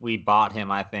of. We bought him,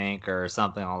 I think, or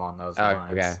something along those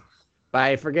lines. Okay. But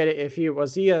I forget if he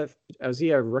was he a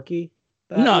rookie?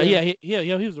 No, year?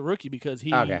 He was a rookie because he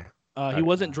he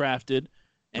wasn't drafted,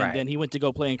 and then he went to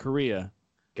go play in Korea.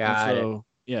 Got it.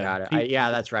 Yeah, Got it.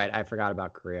 that's right. I forgot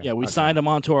about Korea. Yeah, we signed him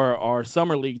onto our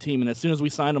summer league team, and as soon as we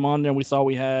signed him on there, we saw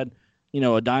we had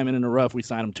a diamond in the rough. We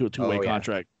signed him to a two-way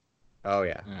contract. Oh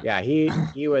yeah.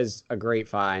 He was a great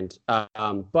find.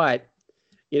 But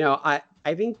I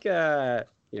think and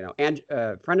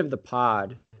friend of the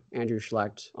pod, Andrew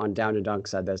Schlecht on Down to Dunk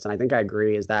said this, and I think I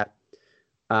agree, is that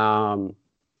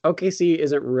OKC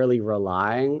isn't really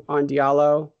relying on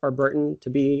Diallo or Burton to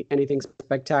be anything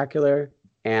spectacular.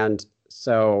 And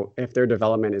so if their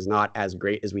development is not as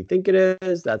great as we think it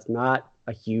is, that's not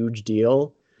a huge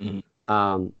deal.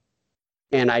 Mm-hmm.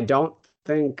 And I don't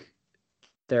think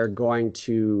they're going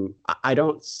to, I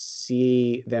don't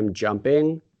see them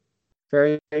jumping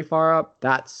very, very far up.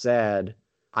 That said,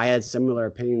 I had similar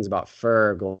opinions about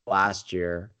Ferg last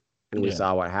year, and we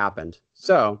saw what happened.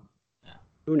 So,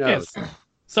 who knows? Yes.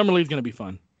 Summer League's going to be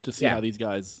fun to see how these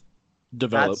guys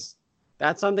develop.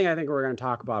 That's something I think we're going to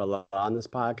talk about a lot on this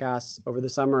podcast over the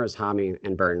summer, is Hami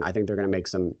and Burton. I think they're going to make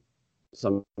some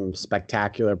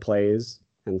spectacular plays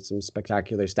and some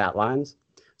spectacular stat lines.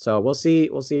 So we'll see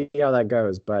how that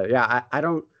goes. But yeah, I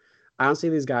don't see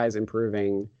these guys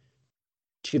improving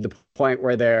to the point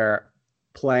where they're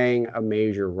playing a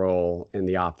major role in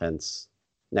the offense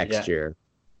next year.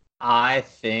 I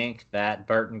think that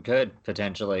Burton could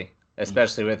potentially,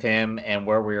 especially with him and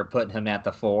where we were putting him at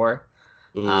the 4.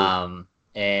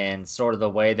 And sort of the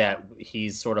way that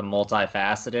he's sort of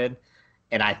multifaceted.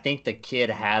 And I think the kid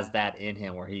has that in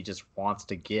him where he just wants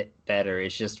to get better.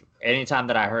 It's just anytime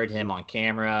that I heard him on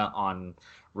camera, on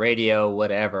radio,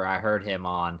 whatever I heard him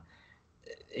on,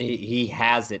 he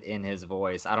has it in his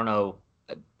voice. I don't know.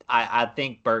 I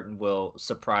think Burton will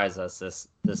surprise us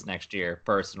this next year.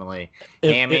 Personally,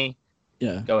 Hammy,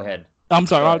 yeah. Go ahead. I'm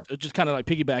sorry. I'll just kind of like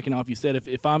piggybacking off you said.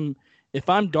 If I'm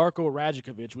Darko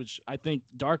Rajakovic, which I think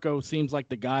Darko seems like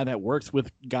the guy that works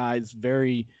with guys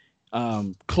very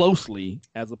closely,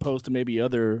 as opposed to maybe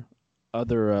other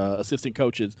assistant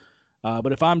coaches.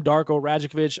 But if I'm Darko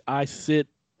Rajakovic, I sit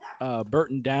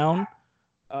Burton down.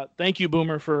 Thank you,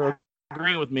 Boomer, for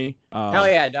agreeing with me. Hell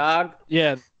yeah, dog.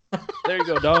 Yeah, there you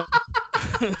go, dog.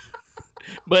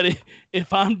 But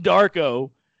if I'm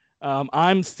Darko,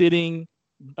 I'm sitting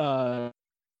DeAndre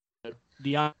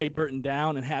Burton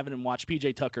down and having him watch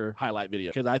PJ Tucker highlight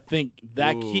video, because I think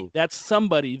that that's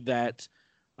somebody that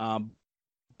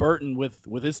Burton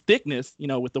with his thickness,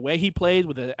 with the way he plays,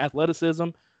 with the athleticism,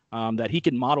 that he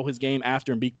can model his game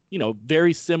after and be,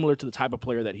 very similar to the type of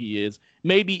player that he is,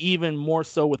 maybe even more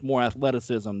so with more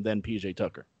athleticism than PJ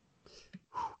Tucker.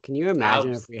 Can you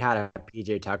imagine if we had a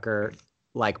PJ Tucker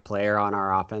like player on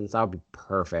our offense? That would be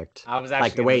perfect. I was actually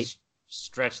like the way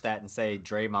stretch that and say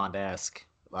Draymond-esque.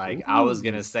 Like I was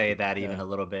gonna say that even a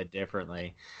little bit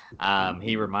differently.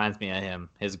 He reminds me of him.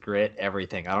 His grit,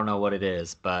 everything. I don't know what it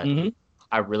is, but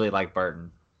I really like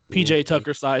Burton. PJ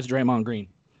Tucker size Draymond Green.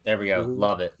 There we go.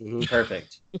 Love it.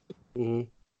 Perfect.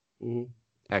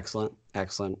 Excellent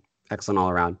all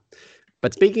around.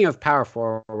 But speaking of power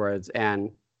forwards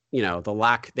and the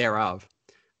lack thereof,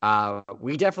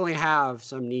 we definitely have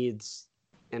some needs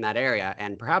in that area,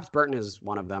 and perhaps Burton is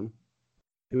one of them.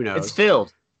 Who knows? It's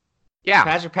filled. Yeah,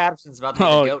 Patrick Patterson's about to be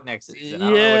the GOAT next season. I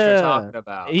don't know what you're talking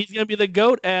about. He's gonna be the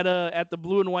GOAT at the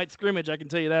blue and white scrimmage. I can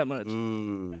tell you that much.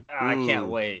 I can't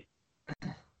wait.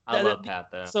 I love Pat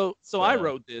though. So I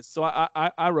wrote this. So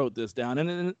I wrote this down,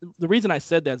 and the reason I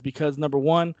said that is because number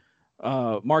one,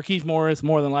 Marquise Morris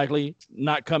more than likely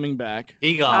not coming back.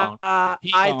 He gone. I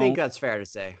think that's fair to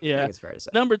say. Yeah, I think it's fair to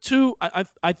say. Number two,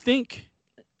 I think,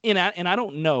 and I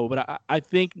don't know, but I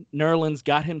think Nerlens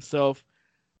got himself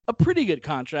a pretty good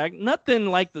contract. Nothing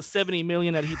like the $70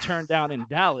 million that he turned down in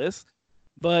Dallas,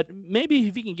 but maybe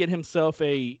if he can get himself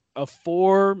a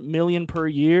 $4 million per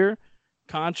year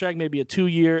contract, maybe a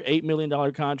 2-year $8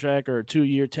 million contract, or a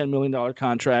 2-year $10 million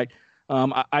contract.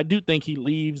 I do think he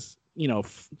leaves,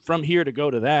 from here to go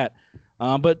to that.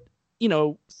 But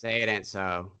say it ain't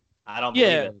so. I don't believe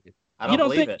it. I don't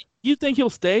believe it. You think he'll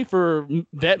stay for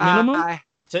that minimum?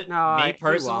 Me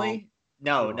personally,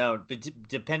 no. But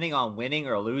depending on winning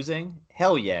or losing,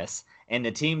 hell yes. And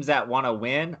the teams that want to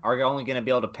win are only going to be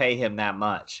able to pay him that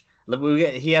much.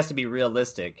 He has to be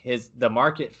realistic. The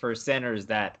market for centers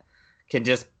that can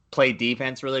just play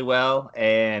defense really well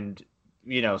and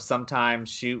sometimes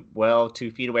shoot well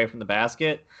 2 feet away from the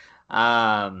basket,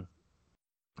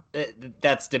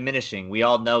 that's diminishing. We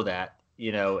all know that.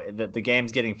 The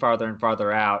game's getting farther and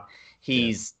farther out.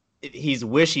 He's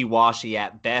wishy-washy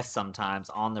at best sometimes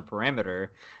on the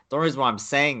perimeter. The reason why I'm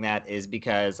saying that is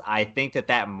because I think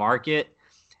that market,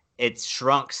 it's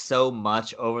shrunk so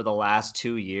much over the last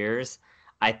 2 years.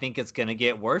 I think it's going to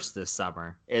get worse this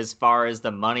summer as far as the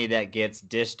money that gets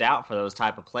dished out for those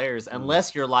type of players,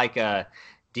 unless you're like a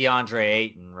DeAndre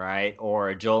Ayton, right? Or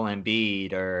a Joel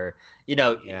Embiid, or,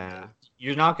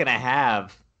 you're not going to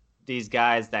have these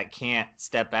guys that can't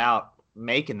step out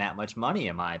making that much money,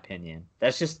 in my opinion.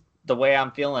 That's just the way I'm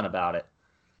feeling about it.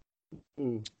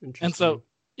 And so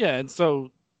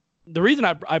the reason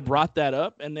I brought that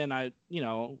up, and then and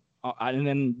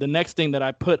then the next thing that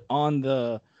I put on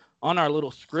our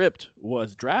little script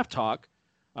was draft talk,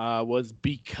 was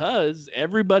because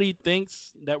everybody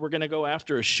thinks that we're going to go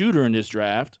after a shooter in this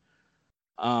draft.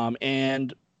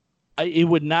 And it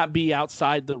would not be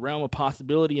outside the realm of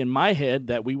possibility in my head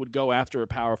that we would go after a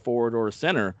power forward or a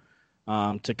center,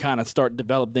 to kind of start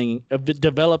developing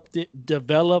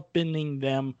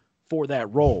them for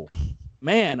that role.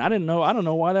 Man, I don't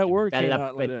know why that word came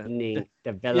out like that.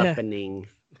 Developing.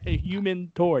 A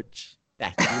human torch.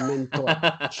 That human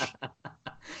torch.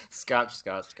 Scotch.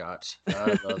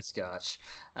 I love Scotch.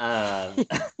 I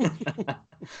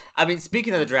mean,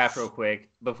 speaking of the draft real quick,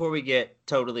 before we get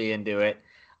totally into it,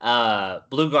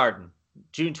 Blue Garden,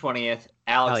 June 20th,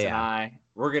 Alex and I,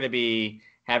 we're going to be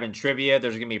having trivia.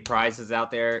 There's going to be prizes out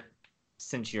there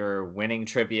since you're winning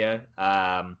trivia.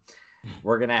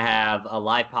 We're going to have a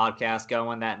live podcast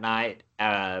going that night,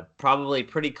 probably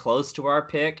pretty close to our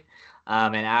pick.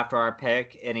 And after our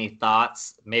pick, any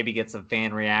thoughts, maybe get some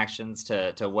fan reactions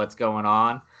to what's going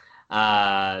on.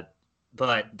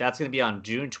 But that's going to be on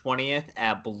June 20th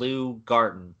at Blue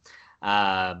Garden.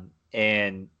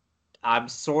 And I'm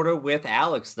sort of with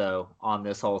Alex, though, on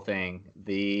this whole thing.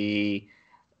 The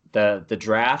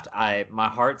draft, my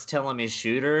heart's telling me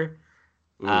shooter,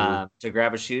 to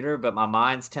grab a shooter, but my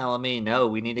mind's telling me no,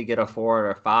 we need to get a 4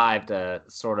 or a 5 to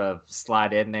sort of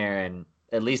slide in there and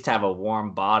at least have a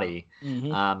warm body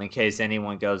in case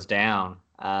anyone goes down.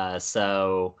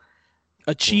 So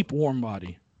a cheap warm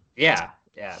body. Yeah,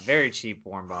 very cheap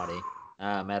warm body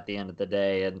at the end of the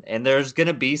day, and there's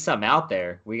gonna be some out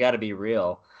there. We got to be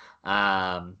real.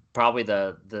 Probably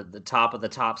the top of the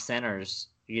top centers,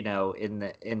 in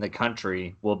the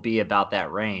country will be about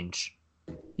that range.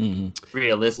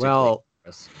 Realistically.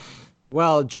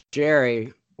 Well,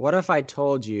 Jerry, what if I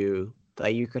told you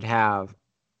that you could have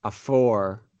a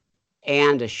 4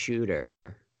 and a shooter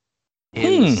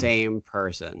in the same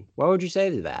person? What would you say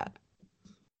to that?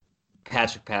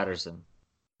 Patrick Patterson.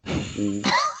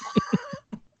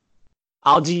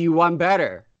 I'll do you one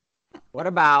better. What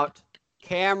about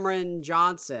Cameron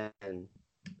Johnson,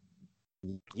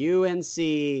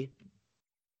 UNC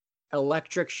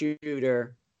electric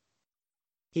shooter?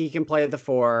 He can play the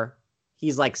 4.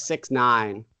 He's like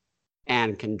 6'9"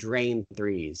 and can drain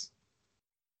threes.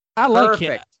 I like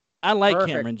Perfect.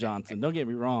 Cameron Johnson. Don't get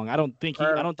me wrong. I don't think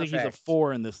he's a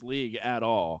 4 in this league at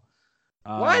all.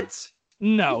 What?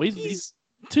 No, he's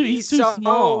too so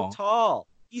small. Tall.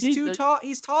 He's too tall.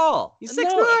 He's tall. He's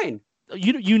 6'9".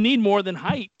 You need more than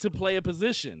height to play a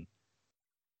position.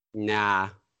 Nah,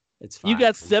 it's fine. You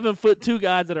got 7'2"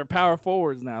 guys that are power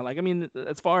forwards now. Like, I mean,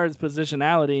 as far as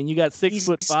positionality, and you got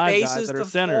 6'5" guys that are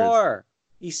centers. Floor.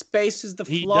 He spaces the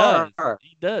floor.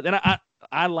 He does. And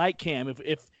I like Cam.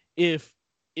 If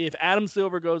Adam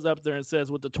Silver goes up there and says,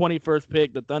 with the 21st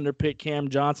pick, the Thunder pick Cameron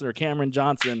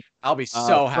Johnson, I'll be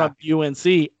so happy. From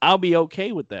UNC, I'll be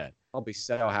okay with that. I'll be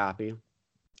so happy.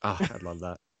 Oh, I'd love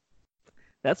that.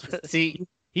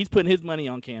 He's putting his money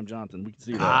on Cam Johnson. We can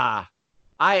see that.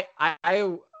 I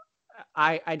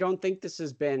don't think this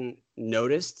has been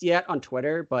noticed yet on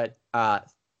Twitter, but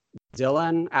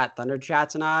Dylan at Thunder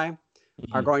Chats and I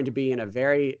are going to be in a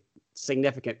very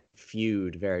significant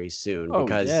feud very soon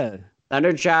because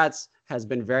Thunder Chats has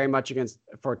been very much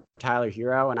for Tyler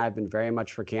Hero, and I've been very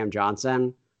much for Cam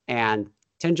Johnson. And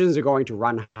tensions are going to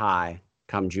run high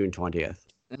come June 20th.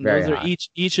 And those are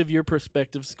each of your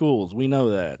prospective schools. We know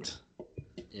that.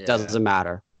 Yeah. Doesn't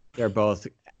matter.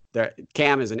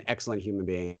 Cam is an excellent human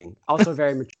being. Also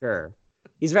very mature.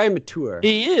 He's very mature.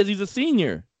 He is. He's a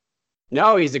senior.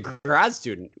 No, he's a grad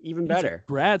student. Even better.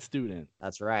 Grad student.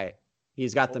 That's right.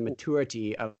 He's got the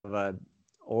maturity of an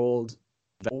old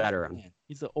veteran.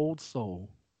 He's an old soul.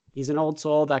 He's an old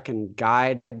soul that can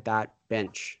guide that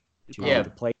bench to the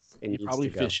place it needs probably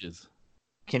to go. Fishes.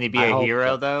 Can he be a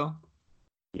hero, though?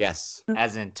 Yes.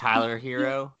 As in Tyler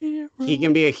Hero? He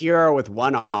can be a hero with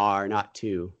one R, not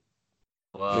two.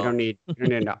 Well, we don't need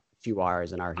 2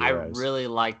 R's in our heroes. I really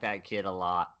like that kid a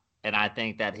lot, and I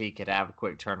think that he could have a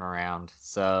quick turnaround.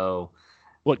 So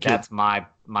that's my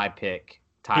pick,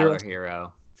 Tyler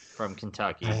Hero from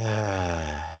Kentucky.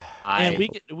 And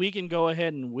we can go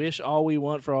ahead and wish all we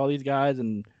want for all these guys,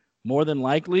 and more than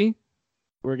likely,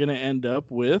 we're gonna end up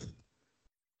with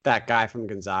that guy from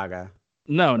Gonzaga.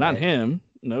 No, not him.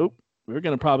 Nope. We're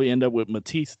gonna probably end up with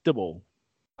Matisse Thybulle.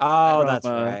 Oh, that's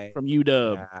right. From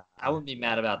UW. Yeah. I wouldn't be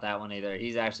mad about that one either.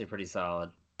 He's actually pretty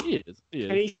solid. He is. Can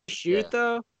he shoot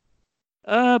though?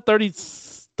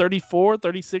 34,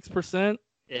 36%.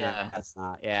 Yeah. That's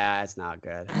not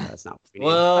good. That's not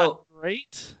not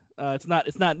great. It's not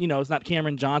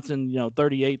Cameron Johnson,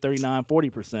 38, 39,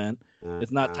 40%.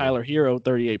 It's not Tyler Hero,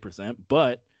 38%,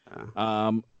 but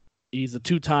he's a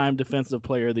 2-time defensive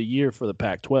player of the year for the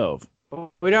Pac-12.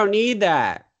 We don't need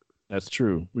that. That's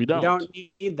true. We don't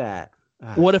need that.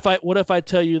 What if I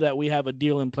tell you that we have a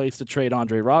deal in place to trade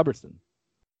Andre Robertson?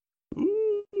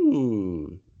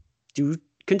 Do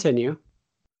continue.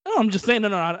 No, I'm just saying.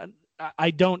 No.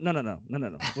 I don't. No.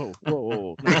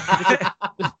 Whoa. No.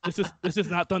 This is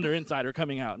not Thunder Insider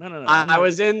coming out. No. I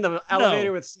was in the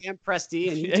elevator with Sam Presti,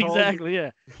 and he told exactly.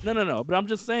 Yeah. No. But I'm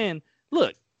just saying.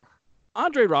 Look,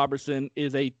 Andre Robertson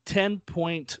is a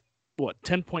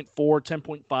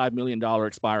 $10.5 million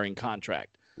expiring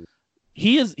contract.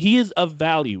 He is of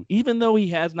value, even though he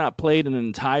has not played an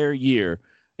entire year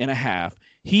and a half.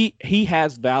 He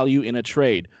has value in a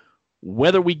trade.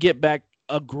 Whether we get back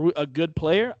a good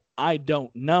player, I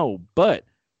don't know. But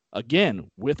again,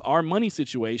 with our money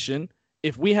situation,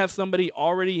 if we have somebody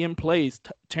already in place,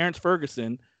 Terrence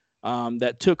Ferguson,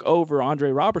 that took over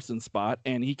Andre Robertson's spot,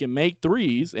 and he can make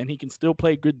threes and he can still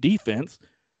play good defense,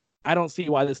 I don't see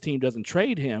why this team doesn't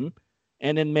trade him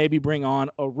and then maybe bring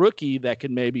on a rookie that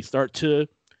can maybe start to,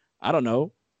 I don't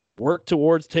know, work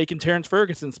towards taking Terrence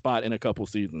Ferguson's spot in a couple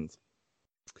seasons.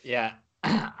 Yeah,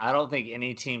 I don't think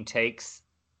any team takes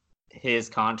his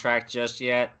contract just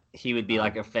yet. he would be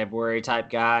like a February type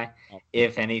guy,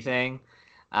 if anything.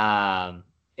 And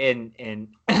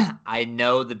I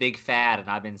know the big fad, and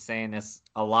I've been saying this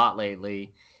a lot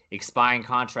lately. Expiring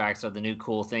contracts are the new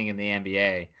cool thing in the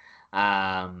NBA.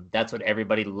 That's what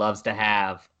everybody loves to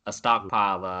have a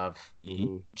stockpile of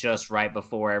just right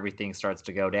before everything starts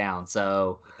to go down.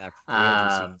 So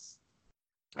I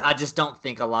just don't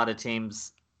think a lot of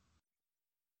teams.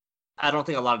 I don't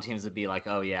think a lot of teams would be like,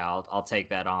 oh yeah, I'll take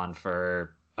that on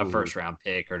for a first round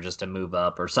pick or just to move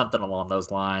up or something along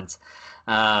those lines.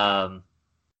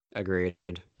 Agreed.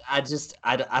 I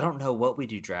don't know what we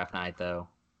do draft night though.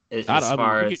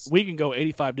 We can go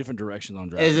 85 different directions on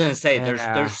draft. I was gonna say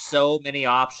there's so many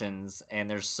options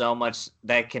and there's so much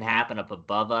that can happen up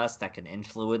above us that can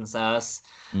influence us,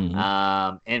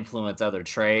 influence other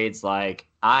trades. Like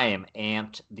I am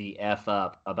amped the F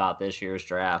up about this year's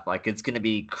draft. Like it's gonna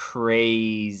be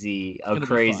crazy,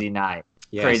 crazy night.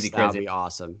 Yes, crazy. That'll be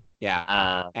awesome.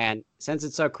 Yeah. And since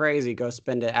it's so crazy, go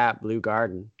spend it at Blue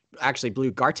Garden. Actually,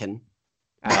 Blue Garten.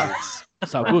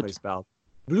 So good. Spelled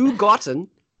Blue Garten.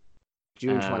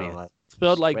 June 20th.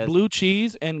 Spelled like blue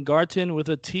cheese and Garten with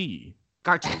a T.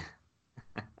 Garten.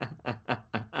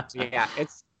 So yeah,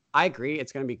 I agree.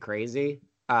 It's going to be crazy.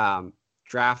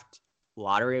 Draft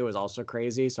lottery was also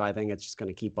crazy. So I think it's just going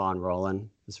to keep on rolling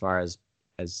as far as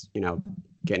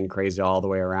getting crazy all the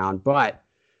way around. But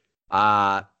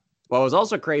what was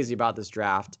also crazy about this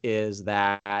draft is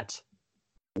that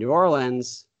New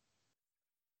Orleans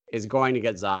is going to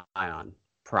get Zion,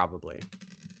 probably.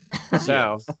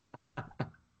 So...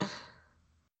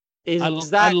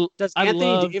 does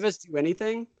Anthony Davis do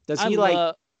anything?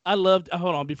 I loved.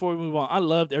 Hold on, before we move on, I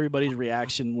loved everybody's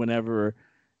reaction whenever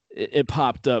it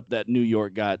popped up that New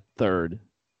York got third.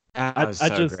 That was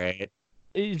so great.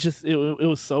 It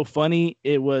was so funny.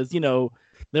 It was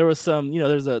there was some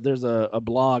there's a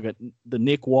blog at the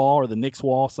Nick Wall or the Knicks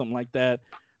Wall, something like that,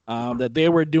 that they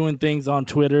were doing things on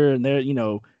Twitter and they're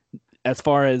as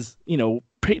far as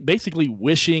basically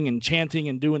wishing and chanting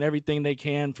and doing everything they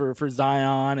can for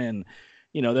Zion, and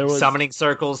there was summoning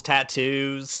circles,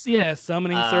 tattoos. Yeah,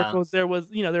 summoning circles. There was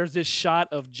there's this shot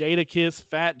of Jadakiss,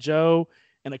 Fat Joe,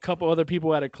 and a couple other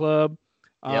people at a club,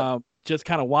 just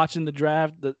kind of watching the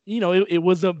draft. It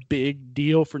was a big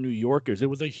deal for New Yorkers. It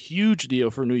was a huge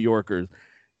deal for New Yorkers,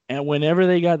 and whenever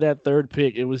they got that third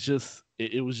pick, it was just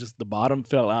the bottom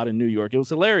fell out in New York. It was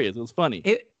hilarious. It was funny.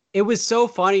 It was so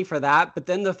funny for that, but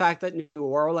then the fact that New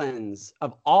Orleans,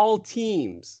 of all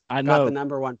teams, got the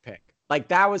number one pick. Like,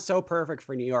 that was so perfect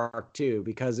for New York, too,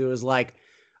 because it was like,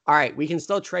 all right, we can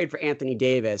still trade for Anthony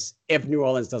Davis if New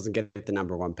Orleans doesn't get the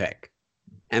number one pick.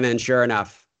 And then, sure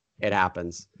enough, it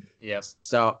happens. Yes.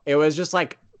 So it was just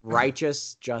like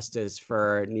righteous justice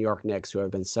for New York Knicks, who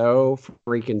have been so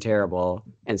freaking terrible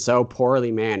and so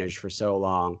poorly managed for so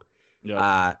long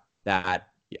that...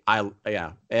 I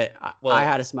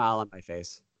had a smile on my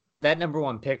face. That number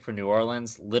one pick for New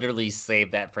Orleans literally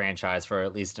saved that franchise for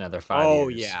at least another 5 years. Oh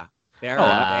yeah,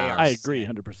 I agree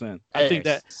 100%. I think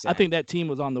that team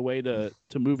was on the way to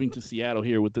moving to Seattle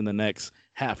here within the next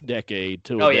half decade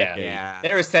to a decade. Yeah.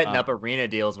 They were setting up arena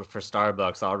deals for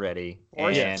Starbucks already,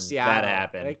 and Seattle, that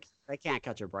happened. They can't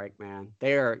catch a break, man.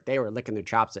 They were licking their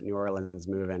chops at New Orleans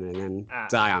moving, and then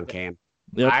Zion came.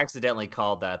 Yep. I accidentally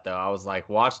called that, though. I was like,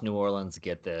 watch New Orleans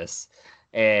get this.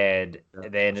 And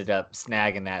they ended up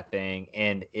snagging that thing,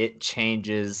 and it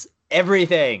changes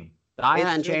everything.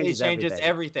 It changes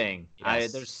everything.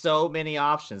 Yes. There's so many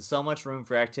options, so much room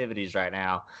for activities right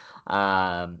now.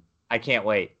 I can't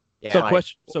wait. Yeah.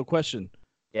 Question.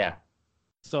 Yeah.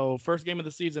 So first game of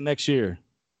the season next year,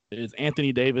 is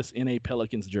Anthony Davis in a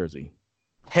Pelicans jersey?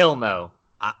 Hell no.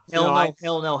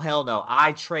 Hell no.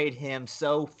 I trade him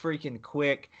so freaking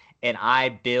quick, and I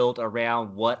build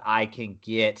around what I can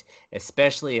get,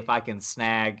 especially if I can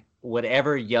snag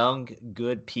whatever young,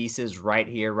 good pieces right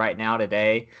here, right now,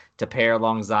 today, to pair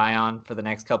along Zion for the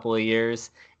next couple of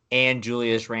years, and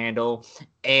Julius Randle,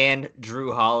 and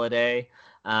Drew Holiday.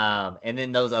 And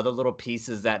then those other little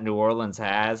pieces that New Orleans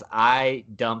has, I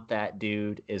dump that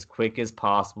dude as quick as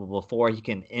possible before he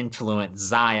can influence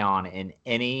Zion in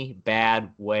any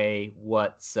bad way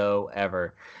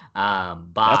whatsoever. Bye.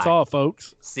 That's all,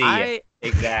 folks. See ya.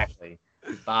 Exactly.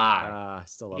 Bye.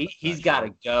 He's got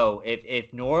to go.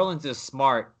 If New Orleans is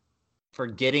smart for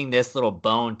getting this little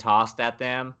bone tossed at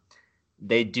them,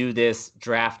 they do this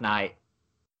draft night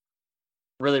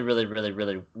really, really, really,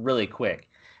 really, really quick.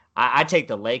 I take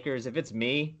the Lakers. If it's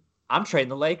me, I'm trading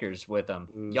the Lakers with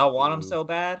them. Y'all want them so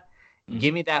bad?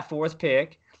 Give me that fourth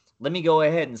pick. Let me go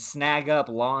ahead and snag up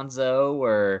Lonzo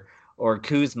or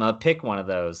Kuzma. Pick one of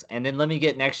those, and then let me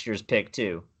get next year's pick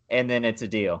too. and then it's a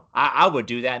deal. I would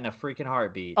do that in a freaking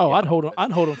heartbeat. Oh, I'd hold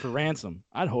him for ransom.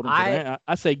 I'd hold him for ransom.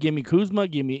 I say, give me Kuzma,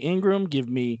 give me Ingram, give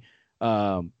me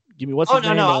what's his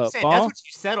name? I'm saying that's what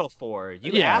you settle for.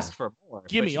 You ask for more.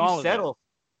 Give me all of it. Settle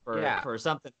for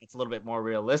something that's a little bit more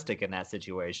realistic in that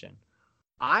situation.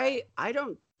 I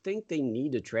don't think they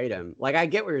need to trade him. Like, I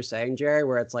get what you're saying, Jerry,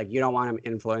 where it's like you don't want him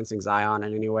influencing Zion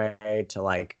in any way to,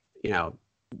 like,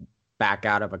 back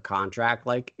out of a contract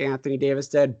like Anthony Davis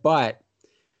did. But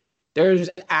there's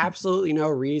absolutely no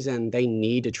reason they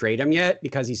need to trade him yet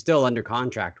because he's still under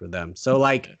contract with them. So,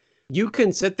 like, you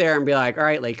can sit there and be like, all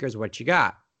right, Lakers, what you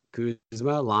got?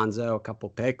 Kuzma, Lonzo, a couple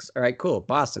picks. All right, cool.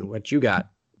 Boston, what you got?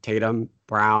 Tatum,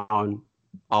 Brown,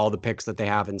 all the picks that they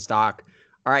have in stock.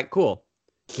 All right, cool.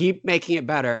 Keep making it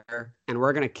better, and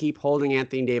we're going to keep holding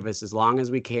Anthony Davis as long as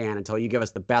we can until you give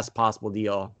us the best possible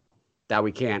deal that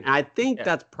we can. And I think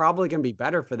that's probably going to be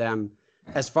better for them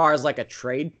as far as like a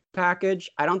trade package.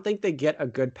 I don't think they get a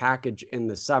good package in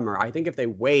the summer. I think if they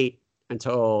wait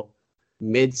until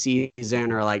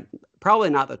mid-season or like probably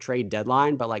not the trade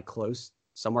deadline, but like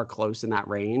somewhere close in that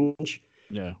range.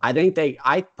 Yeah.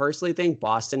 I personally think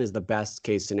Boston is the best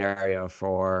case scenario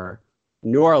for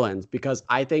New Orleans because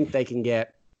I think they can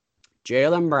get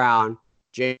Jaylen Brown,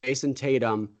 Jason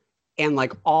Tatum, and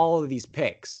like all of these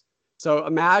picks. So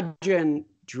imagine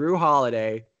Drew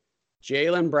Holiday,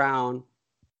 Jaylen Brown,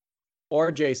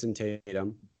 or Jason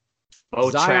Tatum.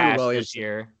 Both trash this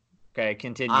year. Okay,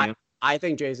 continue. I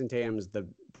think Jason Tatum is the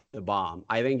bomb.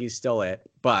 I think he's still it,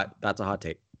 but that's a hot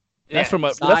take. That's from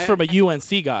a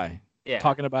UNC guy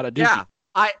talking about a Duke. Yeah,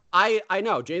 I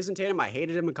know Jason Tatum. I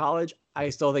hated him in college. I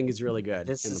still think he's really good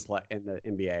in the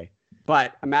NBA.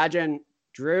 But imagine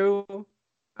Drew,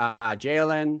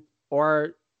 Jaylen,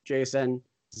 or Jason,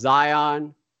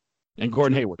 Zion, and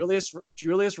Gordon Hayward,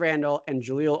 Julius Randle, and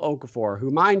Jahlil Okafor,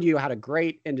 who, mind you, had a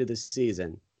great end of the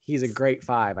season. He's a great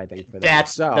 5, I think, for them.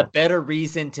 That's the better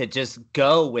reason to just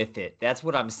go with it. That's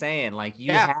what I'm saying. Like,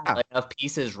 you have enough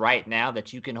pieces right now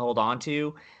that you can hold on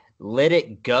to. Let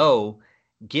it go.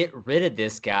 Get rid of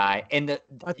this guy. And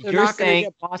you're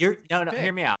saying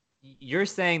hear me out. You're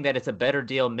saying that it's a better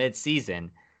deal mid-season.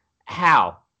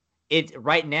 How?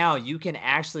 Right now you can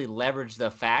actually leverage the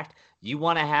fact you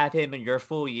want to have him in your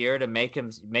full year to make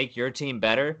your team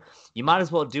better. You might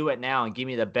as well do it now and give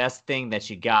me the best thing that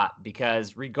you got,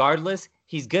 because regardless,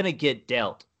 he's gonna get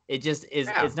dealt. It just is.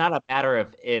 Yeah. It's not a matter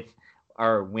of if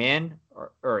or when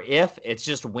or if. It's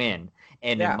just when.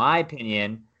 And in my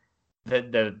opinion,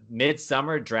 the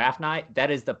midsummer draft night, that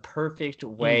is the perfect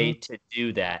way to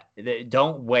do that.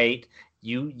 Don't wait.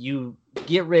 You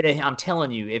get rid of him. I'm telling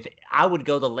you, if I would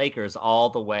go the Lakers all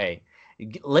the way.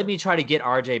 Let me try to get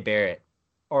RJ Barrett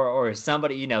or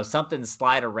somebody, something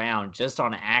slide around just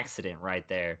on accident right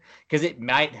there, because it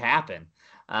might happen.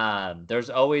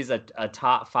 There's always a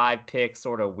top 5 pick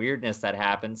sort of weirdness that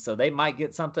happens, so they might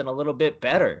get something a little bit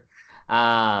better.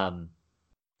 Hell,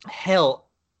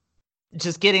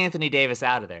 just get Anthony Davis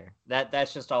out of there.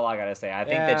 That's just all I gotta say.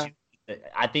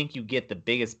 I think you get the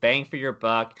biggest bang for your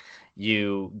buck.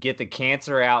 You get the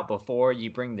cancer out before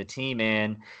you bring the team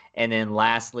in, and then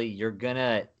lastly, you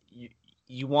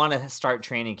want to start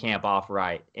training camp off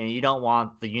right, and you don't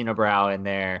want the unibrow in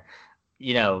there,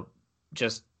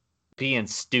 just being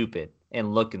stupid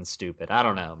and looking stupid. I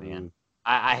don't know, man.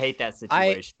 I hate that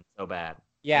situation so bad.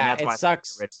 Yeah, it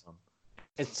sucks.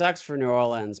 It sucks for New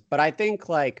Orleans, but I think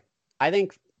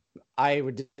I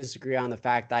would disagree on the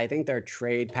fact that I think their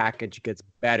trade package gets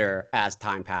better as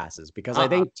time passes, because I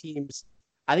think teams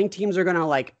are going to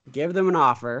like give them an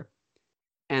offer,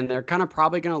 and they're kind of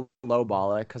probably going to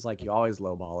lowball it, because like you always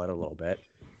lowball it a little bit.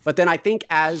 But then I think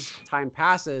as time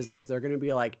passes, they're going to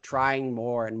be like trying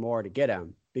more and more to get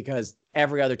him, because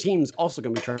every other team's also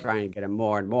going to be trying to get him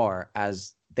more and more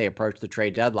as they approach the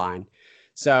trade deadline.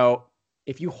 So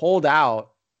if you hold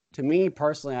out, to me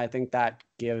personally, I think that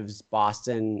gives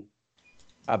Boston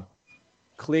a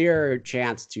clear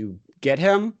chance to get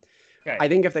him. Okay. I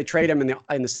think if they trade him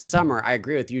in the summer, I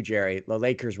agree with you, Jerry. The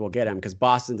Lakers will get him because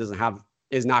Boston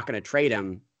is not going to trade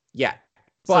him yet.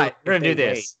 But so we're going to do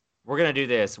this. We're going to do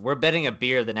this. We're betting a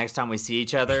beer the next time we see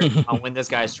each other on when this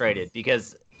guy's traded,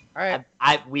 because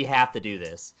we have to do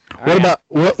this.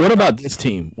 What about this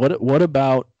team? What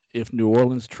about if New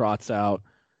Orleans trots out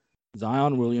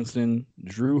Zion Williamson,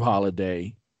 Drew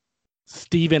Holiday,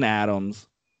 Steven Adams,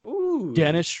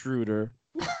 Dennis Schroeder,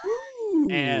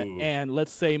 and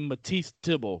let's say Matisse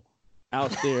Thybulle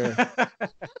out there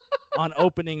on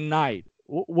opening night?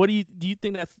 What do you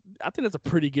think I think that's a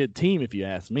pretty good team, if you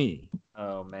ask me.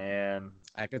 Oh man,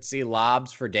 I could see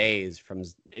lobs for days from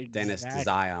Dennis to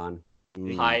Zion.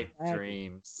 Pipe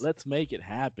dreams. Let's make it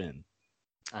happen.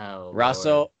 Oh,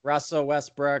 Russell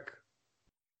Westbrook,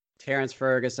 Terrence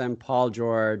Ferguson, Paul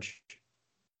George,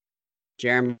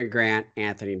 Jeremy Grant,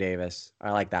 Anthony Davis.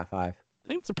 I like that 5. I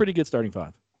think it's a pretty good starting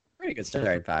 5. Pretty good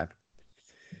starting 5.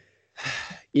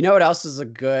 You know what else is a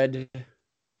good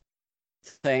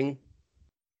thing?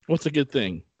 What's a good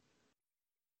thing?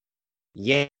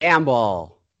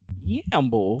 Yamble.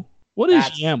 Yamble? What is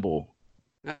Yamble?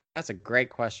 That's a great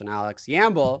question, Alex.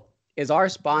 Yamble is our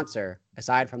sponsor,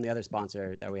 aside from the other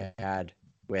sponsor that we had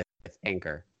with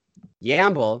Anchor.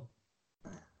 Yamble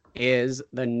is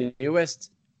the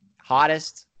newest,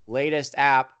 hottest, latest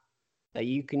app that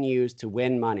you can use to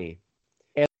win money.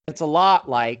 It's a lot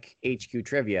like HQ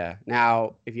Trivia.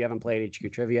 Now, if you haven't played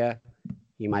HQ Trivia,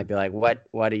 you might be like, what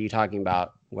are you talking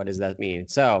about? What does that mean?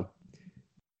 So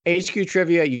HQ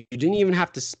Trivia, you didn't even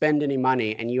have to spend any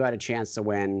money, and you had a chance to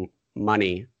win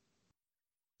money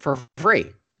for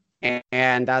free.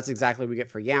 And that's exactly what we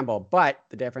get for Yamble. But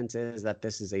the difference is that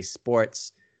this is a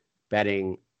sports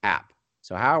betting app.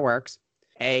 So how it works,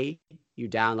 you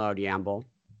download Yamble.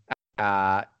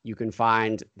 You can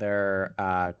find their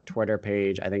Twitter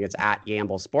page. I think it's at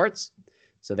Yamble Sports.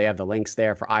 So they have the links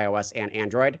there for iOS and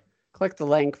Android. Click the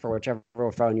link for whichever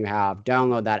phone you have.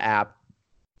 Download that app.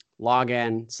 Log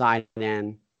in, sign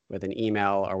in with an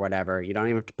email or whatever. You don't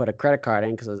even have to put a credit card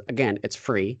in because, again, it's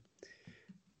free.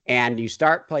 And you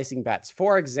start placing bets.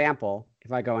 For example,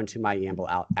 if I go into my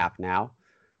Yamble app now,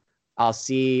 I'll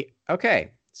see,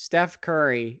 okay, Steph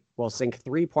Curry will sink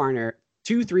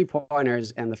 2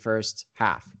 3-pointers in the first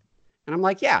half. And I'm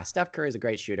like, yeah, Steph Curry is a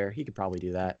great shooter. He could probably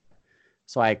do that.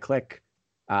 So I click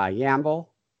Yamble,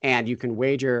 and you can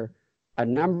wager a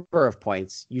number of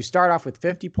points. You start off with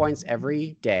 50 points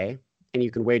every day, and you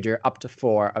can wager up to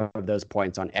 4 of those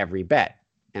points on every bet.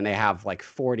 And they have like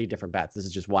 40 different bets. This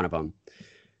is just one of them.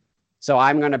 So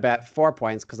I'm going to bet 4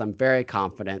 points because I'm very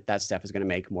confident that Steph is going to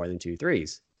make more than 2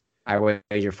 threes. I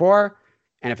wager 4,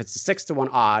 and if it's a 6-1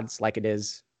 odds, like it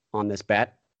is on this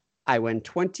bet, I win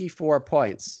 24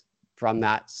 points from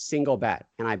that single bet.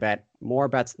 And I bet more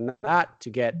bets than that to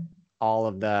get all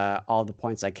of the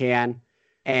points I can.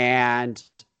 And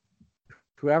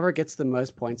whoever gets the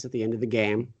most points at the end of the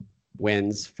game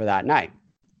wins for that night.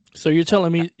 So you're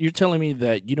telling me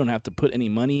that you don't have to put any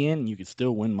money in, you can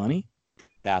still win money?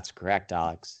 That's correct,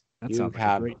 Alex. That sounds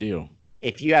like a great deal.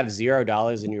 If you have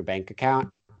 $0 in your bank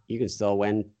account, you can still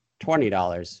win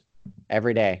 $20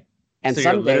 every day. And so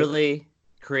you're literally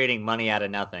creating money out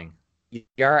of nothing.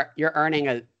 You're earning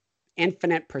an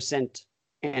infinite percent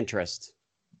interest.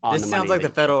 This sounds like the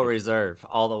Federal Reserve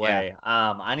all the way.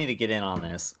 Yeah. I need to get in on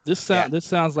this. This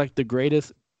sounds like the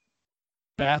greatest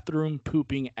bathroom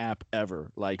pooping app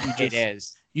ever. Like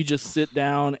you just sit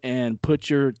down and put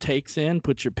your picks in,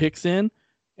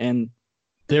 and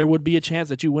there would be a chance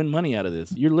that you win money out of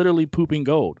this. You're literally pooping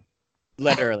gold.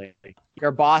 Literally.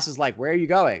 Your boss is like, where are you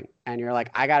going? And you're like,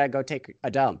 I got to go take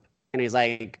a dump. And he's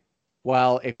like,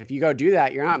 well, if you go do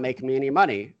that, you're not making me any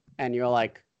money. And you're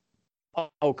like,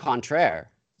 au contraire,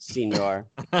 senor.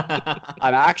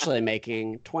 I'm actually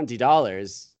making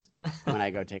 $20 when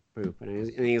I go take a poop.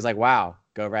 And he's like, wow,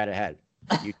 go right ahead.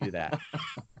 You do that.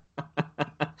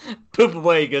 Poop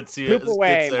away, good sir. Poop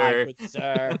away, my good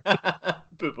sir.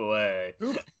 Poop away.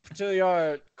 Poop till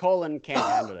your colon can't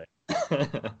handle it.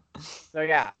 So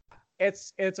yeah,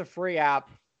 it's a free app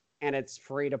and it's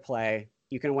free to play.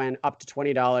 You can win up to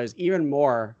 $20, even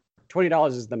more.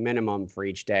 $20 is the minimum for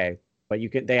each day, but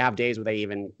they have days where they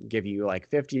even give you like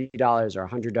 $50 or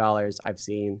 $100. I've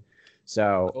seen,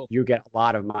 so you get a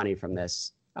lot of money from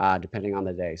this, depending on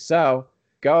the day. So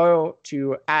go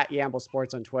to @Yamble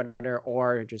Sports on Twitter,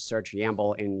 or just search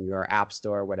Yamble in your app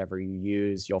store, whatever you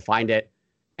use. You'll find it,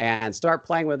 and start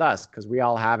playing with us because we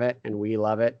all have it and we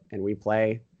love it and we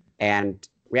play. And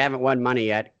we haven't won money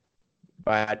yet,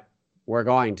 but we're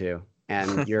going to.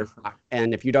 And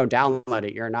and if you don't download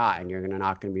it, you're not, and you're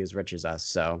not going to be as rich as us.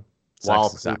 So while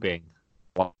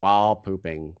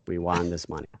pooping, we won this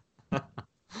money.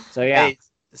 So yeah. Hey,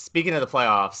 speaking of the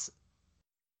playoffs,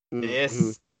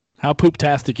 how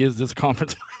pooptastic is this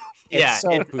conference?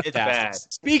 It's bad.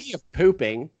 Speaking of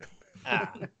pooping.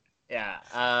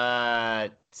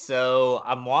 So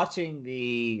I'm watching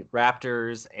the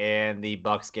Raptors and the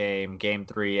Bucks game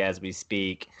 3 as we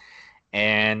speak,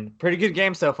 and pretty good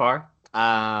game so far.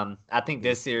 I think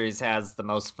this series has the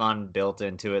most fun built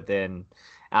into it than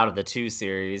out of the 2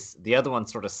 series. The other one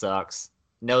sort of sucks.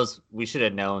 We should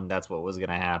have known that's what was going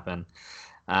to happen,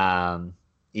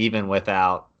 even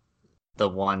without the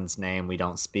one's name we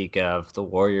don't speak of. The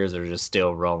Warriors are just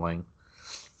still rolling.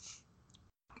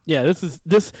 Yeah,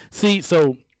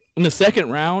 so in the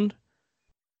second round,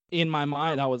 in my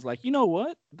mind, I was like, you know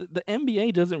what? The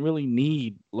NBA doesn't really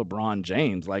need LeBron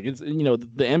James. Like it's the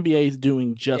NBA is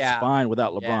doing just fine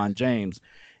without LeBron James.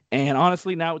 And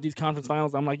honestly, now with these conference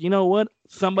finals, I'm like, you know what?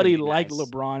 Somebody like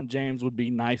LeBron James would be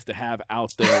nice to have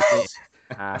out there,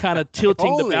 kind of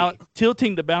tilting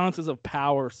the balances of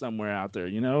power somewhere out there.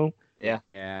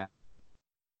 Yeah.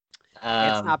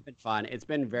 It's not been fun. It's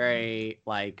been very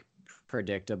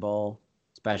predictable,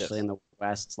 especially in the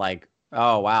West. Like,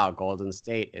 oh wow, Golden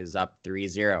State is up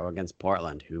 3-0 against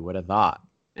Portland. Who would have thought?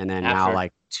 And then after now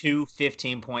two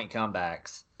 15-point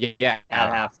comebacks. Yeah,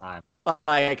 at halftime.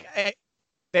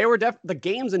 They were the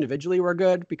games individually were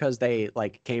good because they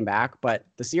came back, but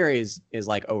the series is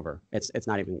over. It's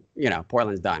not even,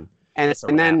 Portland's done. And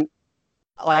then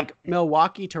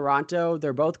Milwaukee, Toronto,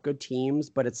 they're both good teams,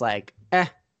 but it's I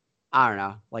don't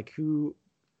know.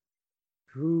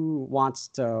 Who wants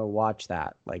to watch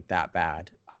that that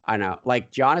bad? I know.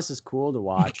 Giannis is cool to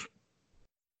watch.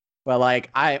 But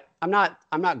I'm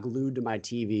not glued to my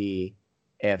TV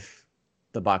if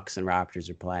the Bucks and Raptors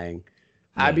are playing.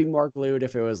 Yeah. I'd be more glued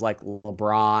if it was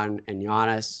LeBron and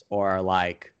Giannis or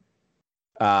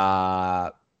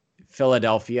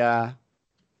Philadelphia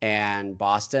and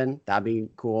Boston. That'd be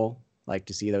cool.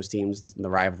 To see those teams in the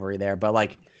rivalry there.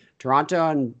 But Toronto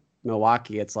and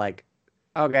Milwaukee, it's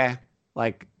okay,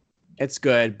 it's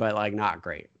good, but not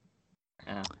great.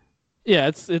 Yeah,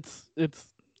 it's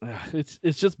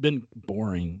just been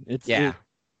boring.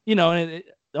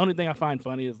 The only thing I find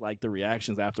funny is the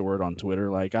reactions afterward on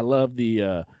Twitter. I love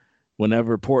the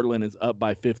whenever Portland is up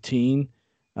by 15,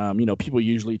 people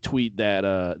usually tweet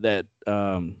that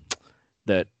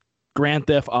Grand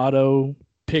Theft Auto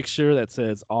picture that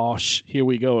says, "Oh, here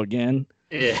we go again."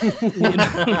 Yeah.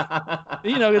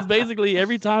 It's basically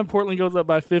every time Portland goes up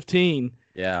by 15,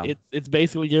 it's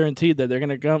basically guaranteed that they're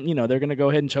gonna come. They're gonna go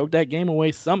ahead and choke that game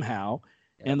away somehow,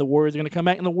 and the Warriors are gonna come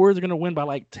back, and the Warriors are gonna win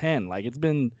by 10. It's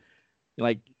been.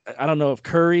 I don't know if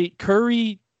Curry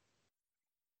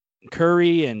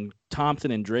and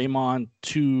Thompson and Draymond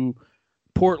to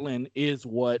Portland is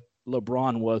what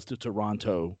LeBron was to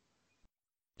Toronto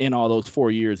in all those 4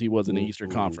 years he was in the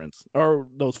Eastern Conference, or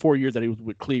those 4 years that he was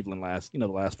with Cleveland the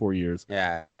last 4 years.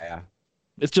 Yeah.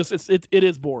 It's just it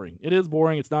is boring. It is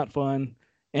boring. It's not fun,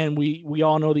 and we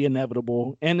all know the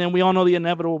inevitable, and then we all know the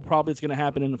inevitable probably is going to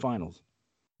happen in the finals.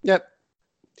 Yep,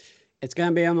 it's going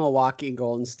to be a Milwaukee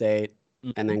Golden State.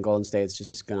 And then Golden State's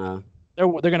just gonna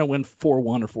they're gonna win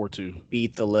 4-1 or 4-2,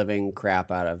 beat the living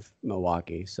crap out of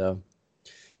Milwaukee. So,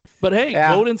 but hey,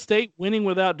 Golden State winning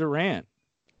without Durant.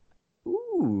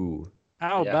 Ooh,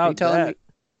 how about that?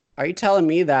 Are you telling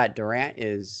me that Durant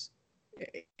is?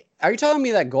 Are you telling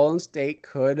me that Golden State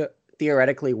could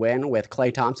theoretically win with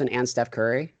Klay Thompson and Steph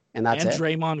Curry, and that's it?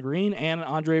 Draymond Green and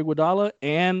Andre Iguodala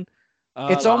and.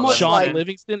 It's almost Sean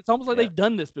Livingston. It's almost like they've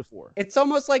done this before. It's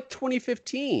almost like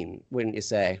 2015, wouldn't you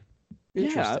say?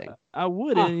 Interesting. Yeah, I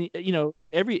would. Huh. And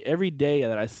every day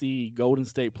that I see Golden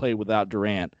State play without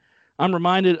Durant, I'm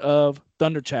reminded of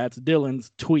Thunder Chats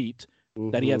Dylan's tweet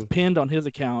that he has pinned on his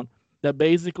account that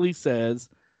basically says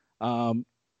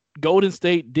Golden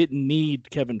State didn't need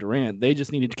Kevin Durant. They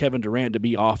just needed Kevin Durant to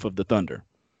be off of the Thunder.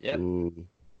 Yep.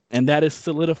 And that is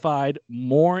solidified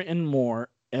more and more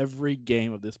every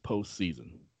game of this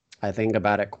postseason. I think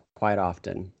about it quite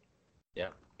often. Yeah.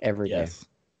 Every day.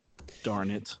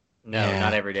 Darn it. No,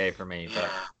 not every day for me, but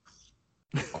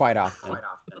quite often.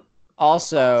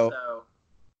 Also,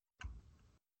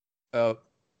 oh,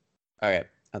 okay.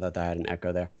 I thought that had an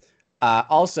echo there.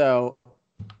 Also,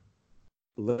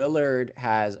 Lillard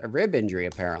has a rib injury,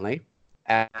 apparently.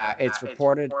 It's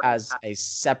reported as a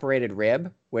separated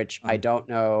rib, which I don't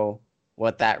know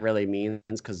what that really means,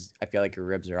 because I feel like your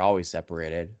ribs are always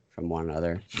separated from one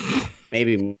another.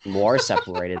 Maybe more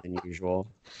separated than usual.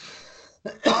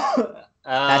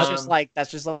 That's just like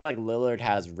Lillard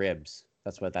has ribs.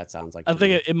 That's what that sounds like. I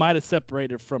think it might have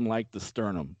separated from the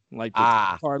sternum, the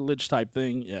cartilage type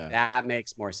thing. Yeah, that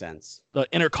makes more sense. The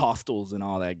intercostals and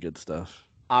all that good stuff.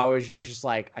 I was just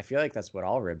I feel like that's what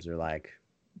all ribs are like.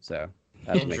 So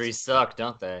injuries suck,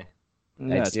 don't they?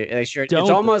 They sure. It's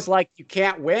almost like you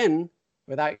can't win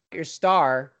without your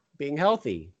star being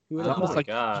healthy. Oh my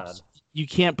God. You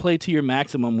can't play to your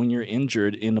maximum when you're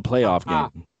injured in a playoff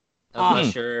game.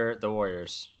 Unless you're the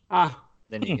Warriors.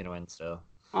 Then you can win still.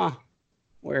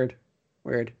 Weird.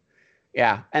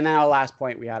 Yeah. And then our last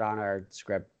point we had on our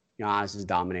script, Giannis is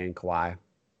dominating Kawhi.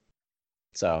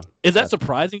 So is that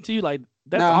surprising to you?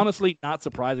 That's honestly not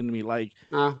surprising to me.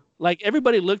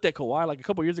 Everybody looked at Kawhi a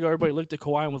couple years ago. Everybody looked at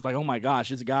Kawhi and was like, "Oh my gosh,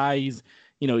 this guy! He's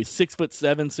 6'7",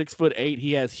 6'8".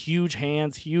 He has huge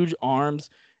hands, huge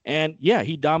arms, And yeah,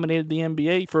 he dominated the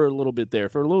NBA for a little bit there.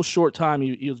 For a little short time,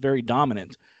 he was very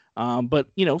dominant. But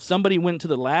somebody went to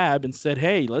the lab and said,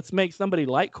 "Hey, let's make somebody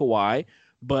like Kawhi,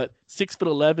 but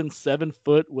 6'11", 7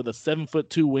 foot with a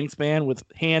 7'2" wingspan with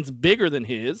hands bigger than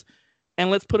his, and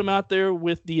let's put him out there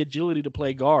with the agility to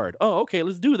play guard." Oh, okay,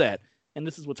 let's do that. And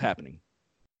this is what's happening.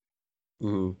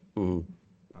 Mm-hmm.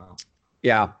 Wow.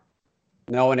 Yeah,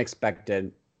 no one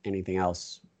expected anything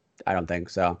else. I don't think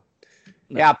so.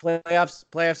 No. Yeah,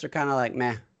 playoffs are kind of like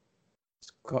meh.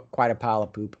 It's quite a pile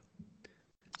of poop.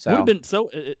 So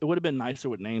it would have been nicer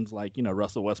with names like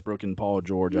Russell Westbrook and Paul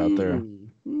George out there.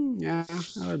 Yeah,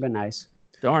 that would have been nice.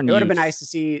 Darn, it would have been nice to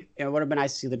see. It would have been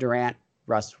nice to see the Durant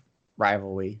Russ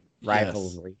rivalry,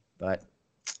 yes. But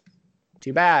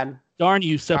too bad. Darn,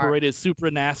 you separated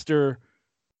supranaster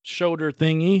shoulder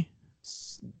thingy.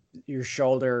 Your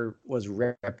shoulder was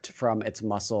ripped from its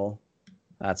muscle.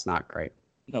 That's not great.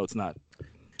 No, it's not.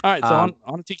 All right, so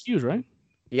on to TQs, right?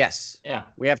 Yes. Yeah.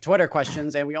 We have Twitter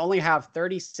questions, and we only have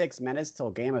 36 minutes till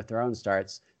Game of Thrones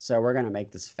starts, so we're going to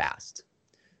make this fast.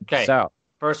 Okay. So,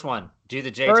 first one. Do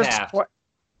the J Taft.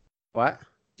 What?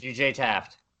 Do J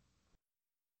Taft.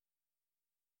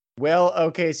 Will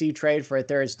OKC trade for a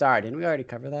third star? Didn't we already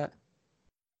cover that?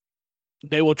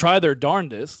 They will try their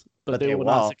darndest, but they will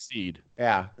not succeed.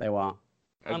 Yeah, they won't.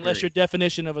 Unless your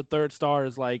definition of a third star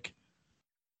is like,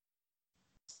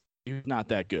 you're not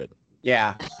that good.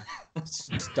 Yeah.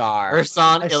 Star.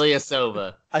 Ersan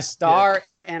Ilyasova. A star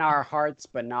in our hearts,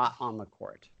 but not on the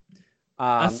court.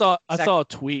 I saw a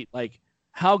tweet like,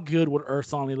 how good would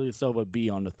Ersan Ilyasova be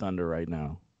on the Thunder right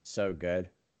now? So good.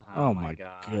 Oh my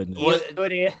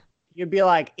goodness. You'd be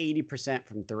like 80%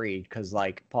 from three because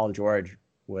like Paul George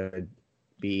would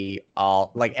be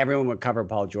everyone would cover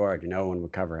Paul George and no one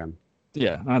would cover him.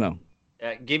 Yeah, I know.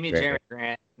 Give me Jeremy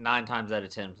Grant 9 times out of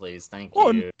 10, please. Thank you.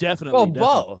 Oh, definitely. Well,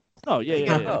 both. Oh,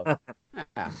 yeah.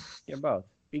 Yeah, you're both.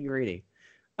 Be greedy.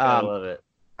 I love it.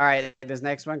 All right, this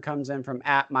next one comes in from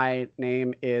 @my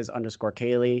name is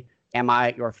 _Kaylee. Am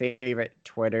I your favorite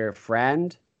Twitter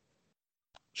friend?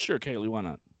 Sure, Kaylee. Why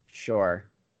not? Sure,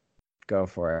 go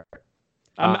for it.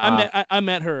 I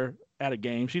met her at a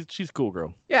game. She's a cool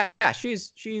girl. Yeah,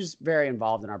 she's very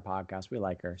involved in our podcast. We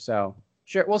like her, so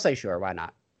sure, we'll say sure. Why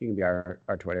not? You can be our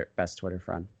best Twitter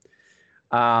friend.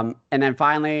 And then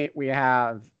finally, we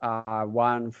have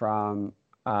one from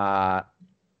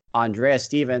Andrea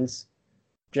Stevens.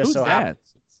 Who's that?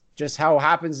 Just how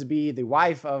happens to be the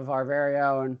wife of our very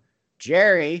own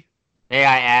Jerry. May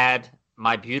I add,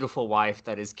 my beautiful wife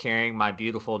that is carrying my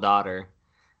beautiful daughter.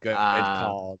 Good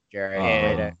call,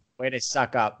 Jerry. Way to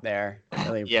suck up there.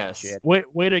 Really yes.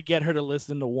 Way to get her to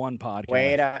listen to one podcast.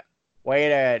 Way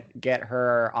to get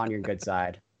her on your good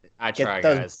side. I try,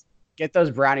 guys. Get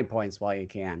those brownie points while you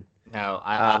can. No,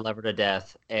 I love her to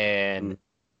death. And,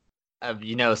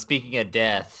 speaking of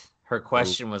death, her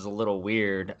question was a little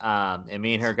weird. And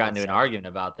me and her got into an argument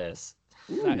about this.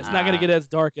 It's not going to get as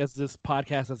dark as this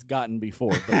podcast has gotten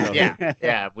before. But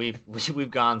yeah.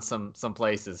 We've gone some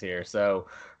places here. So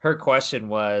her question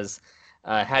was,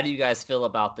 how do you guys feel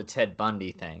about the Ted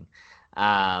Bundy thing?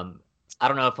 I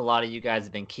don't know if a lot of you guys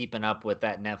have been keeping up with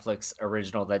that Netflix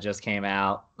original that just came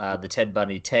out, the Ted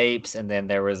Bundy tapes, and then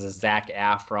there was a Zac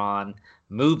Efron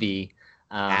movie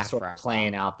sort of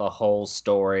playing out the whole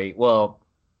story. Well,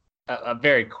 a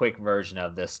very quick version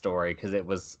of this story because it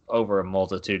was over a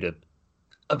multitude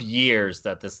of years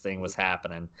that this thing was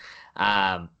happening.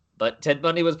 But Ted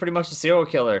Bundy was pretty much a serial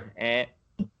killer, and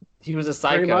he was a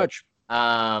psycho. Pretty much.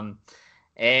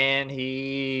 And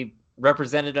he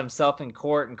represented himself in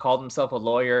court and called himself a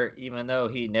lawyer, even though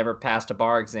he never passed a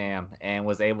bar exam and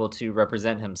was able to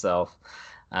represent himself.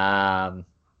 He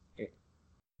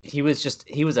was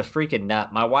a freaking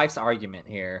nut. My wife's argument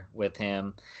here with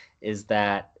him is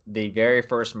that the very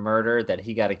first murder that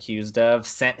he got accused of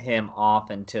sent him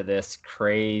off into this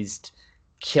crazed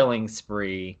killing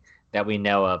spree that we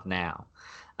know of now.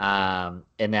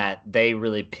 And that they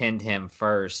really pinned him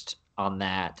first on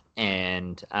that.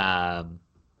 And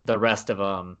the rest of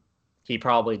them, he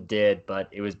probably did, but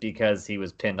it was because he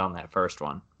was pinned on that first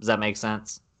one. Does that make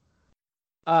sense?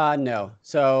 No.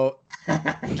 So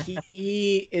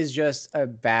he is just a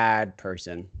bad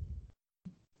person.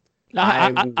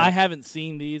 I haven't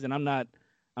seen these, and I'm not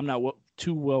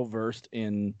too well versed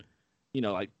in,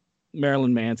 like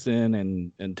Marilyn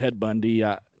Manson and Ted Bundy.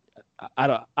 I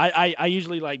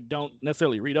usually don't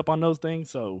necessarily read up on those things,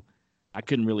 so I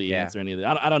couldn't really answer any of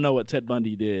that. I don't know what Ted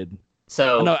Bundy did.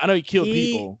 So I know he killed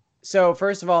people. So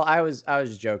first of all, I was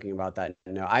just joking about that.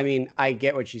 No, I mean I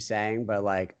get what she's saying, but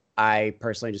I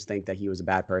personally just think that he was a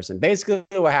bad person. Basically,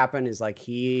 what happened is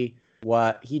he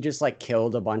just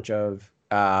killed a bunch of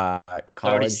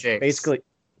college. 36.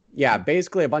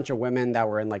 Basically a bunch of women that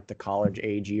were in like the college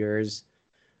age years.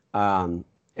 Young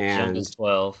And as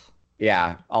 12.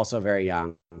 yeah, also very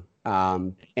young.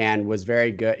 And was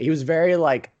very good. He was very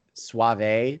like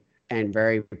suave and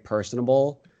very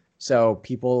personable. So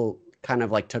people kind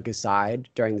of like took his side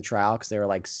during the trial because they were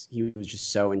like, he was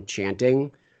just so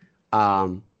enchanting.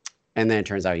 And then it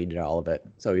turns out he did all of it.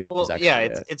 So he was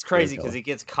actually it's crazy because he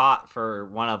gets caught for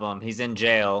one of them. He's in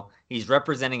jail. He's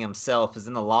representing himself. Is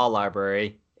in the law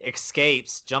library.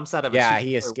 Escapes. Jumps out of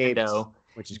he escaped, window.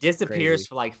 Which is disappears crazy.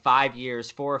 for like 5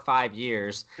 years, 4 or 5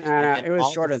 years. It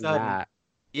was shorter than that.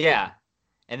 Yeah,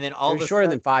 and then all it was shorter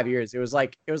than 5 years. It was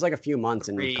like a few months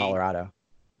in Colorado.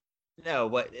 No,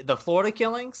 what the Florida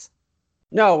killings?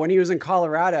 No, when he was in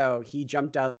Colorado, he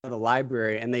jumped out of the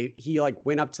library and he like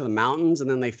went up to the mountains and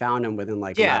then they found him within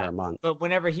like a matter of months. But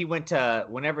whenever he went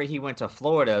to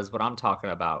Florida is what I'm talking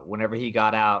about. Whenever he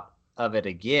got out of it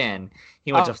again,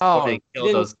 he went to Florida and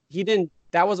killed those. He didn't.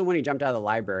 That wasn't when he jumped out of the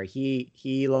library.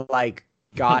 He like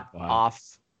got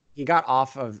off. He got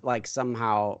off of like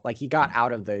somehow like he got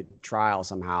out of the trial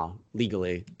somehow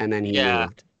legally and then he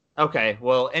moved. Okay.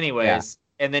 Well, anyways.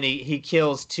 And then he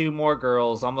kills 2 more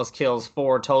girls, almost kills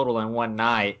 4 total in one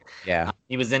night. Yeah.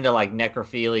 He was into like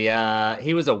necrophilia.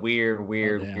 He was a weird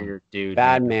dude.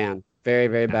 Bad man. Very,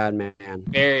 very bad man.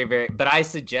 Very, very. But I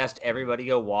suggest everybody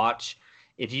go watch.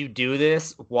 If you do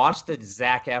this, watch the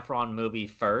Zac Efron movie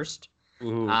first.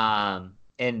 Mm-hmm.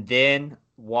 And then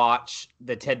watch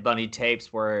the Ted Bundy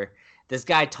tapes where this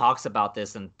guy talks about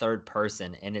this in third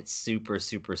person, and it's super,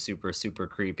 super, super, super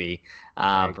creepy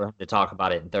for him to talk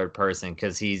about it in third person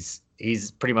because he's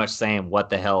pretty much saying what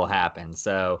the hell happened.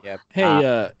 So,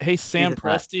 hey, Sam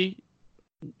Presti,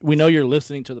 we know you're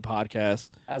listening to the podcast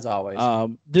as always.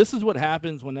 This is what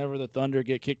happens whenever the Thunder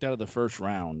get kicked out of the first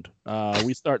round.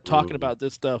 We start talking about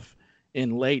this stuff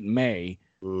in late May.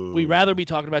 We'd rather be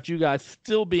talking about you guys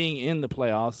still being in the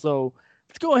playoffs. So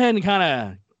let's go ahead and kind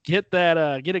of get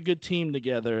a good team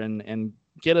together and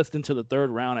get us into the third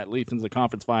round at least into the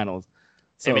conference finals.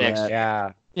 So maybe next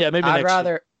year. Maybe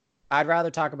I'd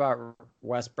rather talk about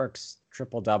Westbrook's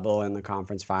triple double in the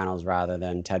conference finals rather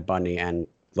than Ted Bundy and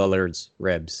Lillard's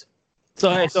ribs. So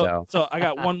I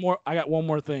got one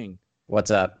more thing.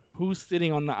 What's up? Who's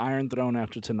sitting on the Iron Throne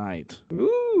after tonight?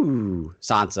 Ooh,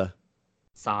 Sansa.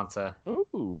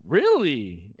 Ooh,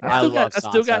 really? I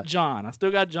still got John. I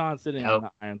still got John sitting on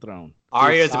the Iron Throne.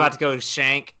 Arya's about to go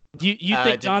shank. You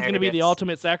think John's going to be the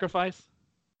ultimate sacrifice?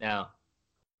 No.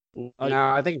 No,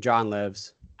 I think John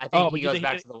lives. I think he goes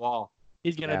back to the wall.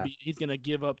 He's gonna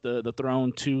give up the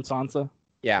throne to Sansa.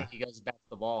 Yeah, I think he goes back to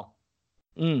the wall.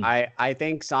 I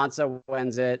think Sansa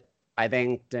wins it. I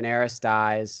think Daenerys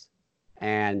dies,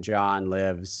 and John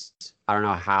lives. I don't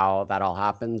know how that all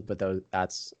happens, but I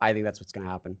think that's what's gonna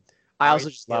happen. I also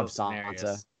just love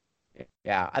Sansa. Daenerys.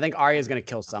 Yeah, I think Arya's gonna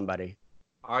kill somebody.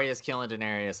 Arya's killing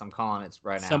Daenerys. I'm calling it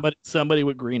right now. Somebody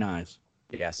with green eyes.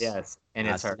 Yes, and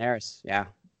it's her. Daenerys. Yeah,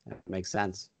 that makes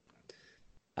sense.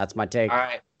 That's my take. All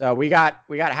right. So we got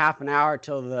half an hour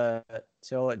till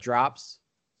it drops.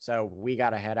 So we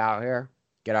got to head out here,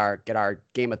 get our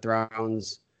Game of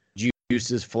Thrones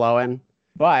juices flowing.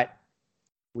 But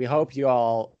we hope you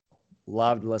all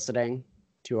loved listening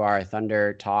to our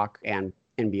Thunder talk and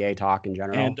NBA talk in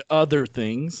general, and other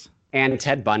things, and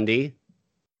Ted Bundy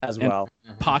as well.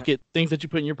 Pocket things that you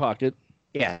put in your pocket.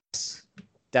 Yes,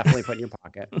 definitely put in your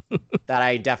pocket. That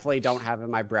I definitely don't have in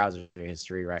my browser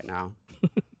history right now.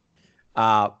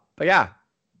 But yeah,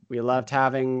 we loved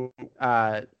having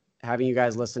you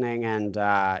guys listening, and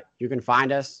you can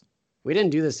find us. We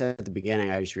didn't do this at the beginning,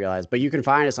 I just realized, but you can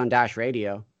find us on Dash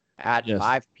Radio at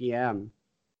 5 p.m.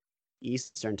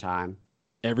 Eastern Time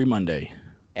every Monday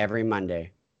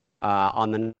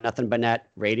on the Nothing But Net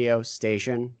radio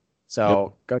station.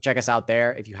 So go check us out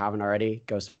there if you haven't already.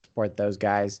 Go support those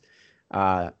guys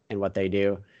and what they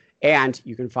do. And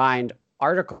you can find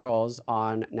articles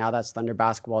on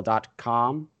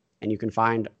NowThat'sThunderBasketball.com, and you can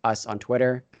find us on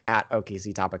Twitter at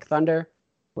OKC Topic Thunder,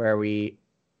 where we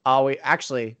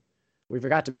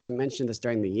forgot to mention this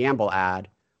during the Yamble ad.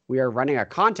 We are running a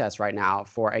contest right now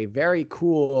for a very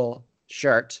cool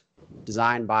shirt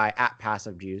designed by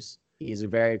 @PassiveJuice. He's a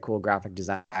very cool graphic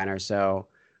designer. So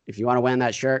if you want to win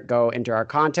that shirt, go into our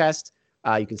contest.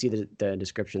 You can see the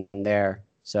description there.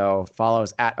 So follow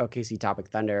us at OKC Topic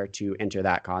Thunder to enter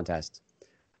that contest.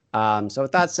 So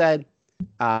with that said,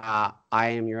 I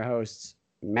am your host,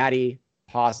 Maddie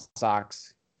Paw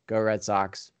Sox. Go Red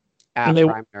Sox at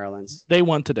Prime Maryland's. They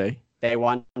won today. They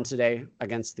won today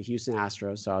against the Houston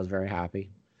Astros, so I was very happy.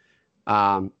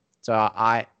 So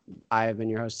I have been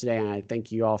your host today, and I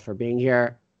thank you all for being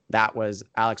here. That was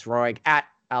Alex Roig at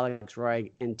Alex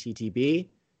Roig NTTB,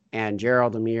 and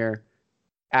Gerald Amir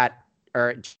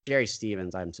Jerry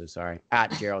Stevens. I'm so sorry,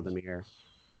 at Gerald Amir.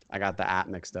 I got the at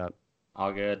mixed up.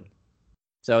 All good.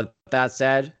 So with that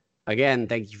said, again,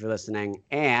 thank you for listening,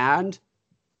 and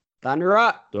thunder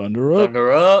up. Thunder up.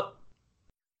 Thunder up.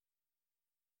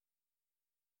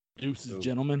 Deuces,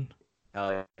 gentlemen.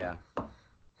 Hell yeah.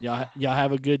 Y'all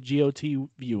have a good GOT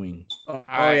viewing. Oh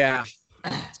right. yeah.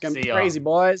 It's gonna See be y'all. crazy,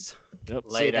 boys. Yep.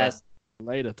 See you guys.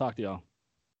 Later. Talk to y'all.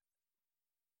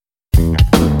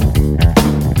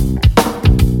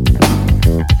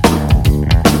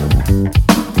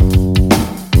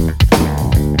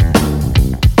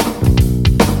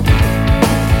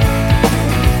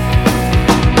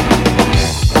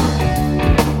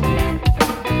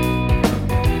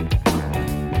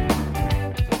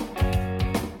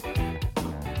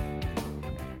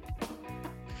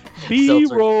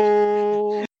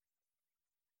 B-roll.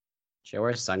 Should I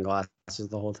wear sunglasses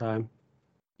the whole time?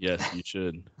 Yes, you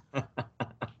should.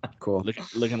 Cool.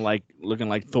 Looking like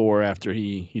Thor after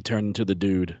he turned into the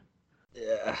dude.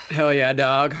 Yeah. Hell yeah,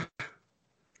 dog.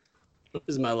 This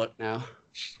is my look now.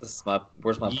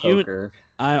 Where's my poker?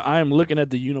 I am looking at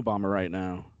the Unabomber right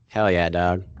now. Hell yeah,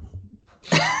 dog.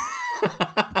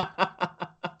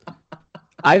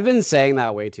 I've been saying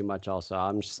that way too much.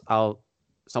 Also,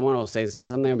 someone will say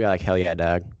something and be like, "Hell yeah,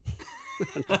 dog."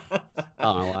 I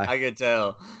don't know why. I could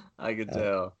tell.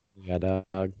 Tell. Yeah,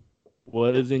 dog.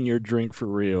 What is in your drink for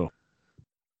real?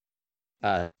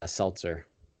 A seltzer.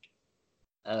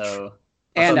 Oh.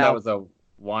 And that was a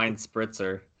wine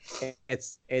spritzer.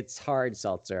 It's hard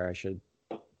seltzer. I should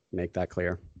make that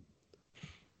clear.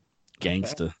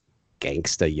 Gangsta.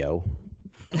 Gangsta, yo.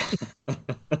 All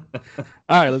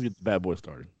right, let's get the bad boy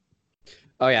started.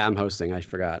 Oh yeah, I'm hosting. I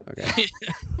forgot. Okay.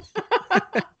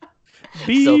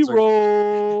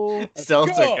 B-roll.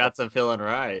 Seltzer got some feeling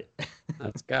right.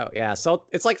 Let's go. Yeah, so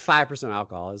it's like 5%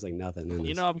 alcohol. It's like nothing. In You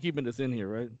this. know I'm keeping this in here,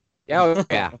 right? Yeah, oh,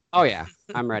 yeah. Oh yeah.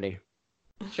 I'm ready.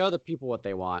 Show the people what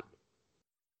they want.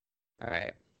 All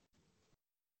right.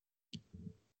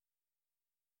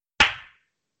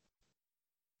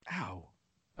 Ow.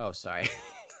 Oh, sorry.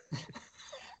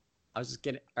 I was just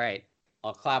getting. All right.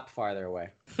 I'll clap farther away.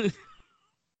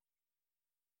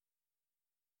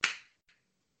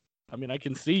 I mean, I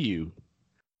can see you.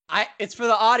 It's for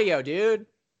the audio, dude.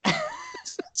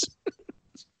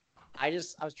 I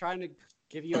was trying to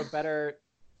give you a better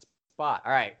spot.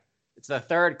 All right. It's the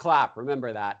third clap.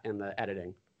 Remember that in the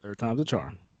editing. Third time's a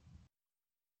charm.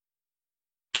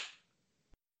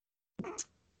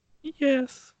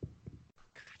 Yes.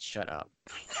 God, shut up.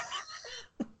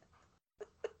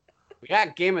 We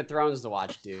got Game of Thrones to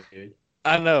watch, dude.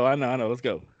 I know. Let's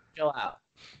go. Chill out.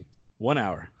 1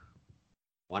 hour.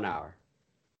 1 hour.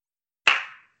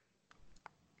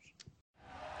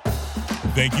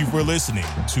 Thank you for listening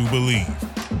to Believe.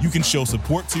 You can show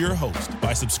support to your host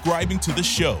by subscribing to the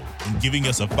show and giving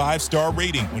us a 5-star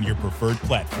rating on your preferred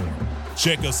platform.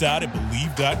 Check us out at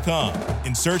Believe.com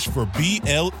and search for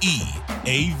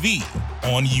BLEAV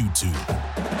on YouTube.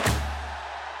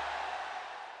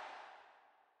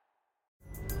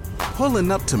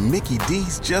 Pulling up to Mickey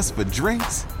D's just for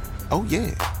drinks? Oh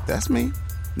yeah, that's me.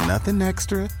 Nothing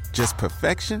extra, just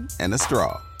perfection and a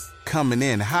straw. Coming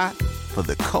in hot for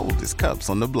the coldest cups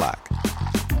on the block.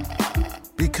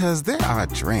 Because there are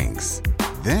drinks.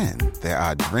 Then there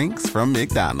are drinks from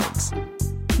McDonald's.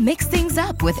 Mix things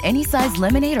up with any size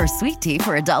lemonade or sweet tea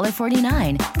for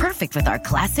 $1.49. Perfect with our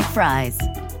classic fries.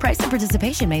 Price and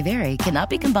participation may vary. Cannot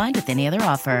be combined with any other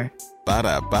offer.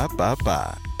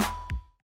 Ba-da-ba-ba-ba.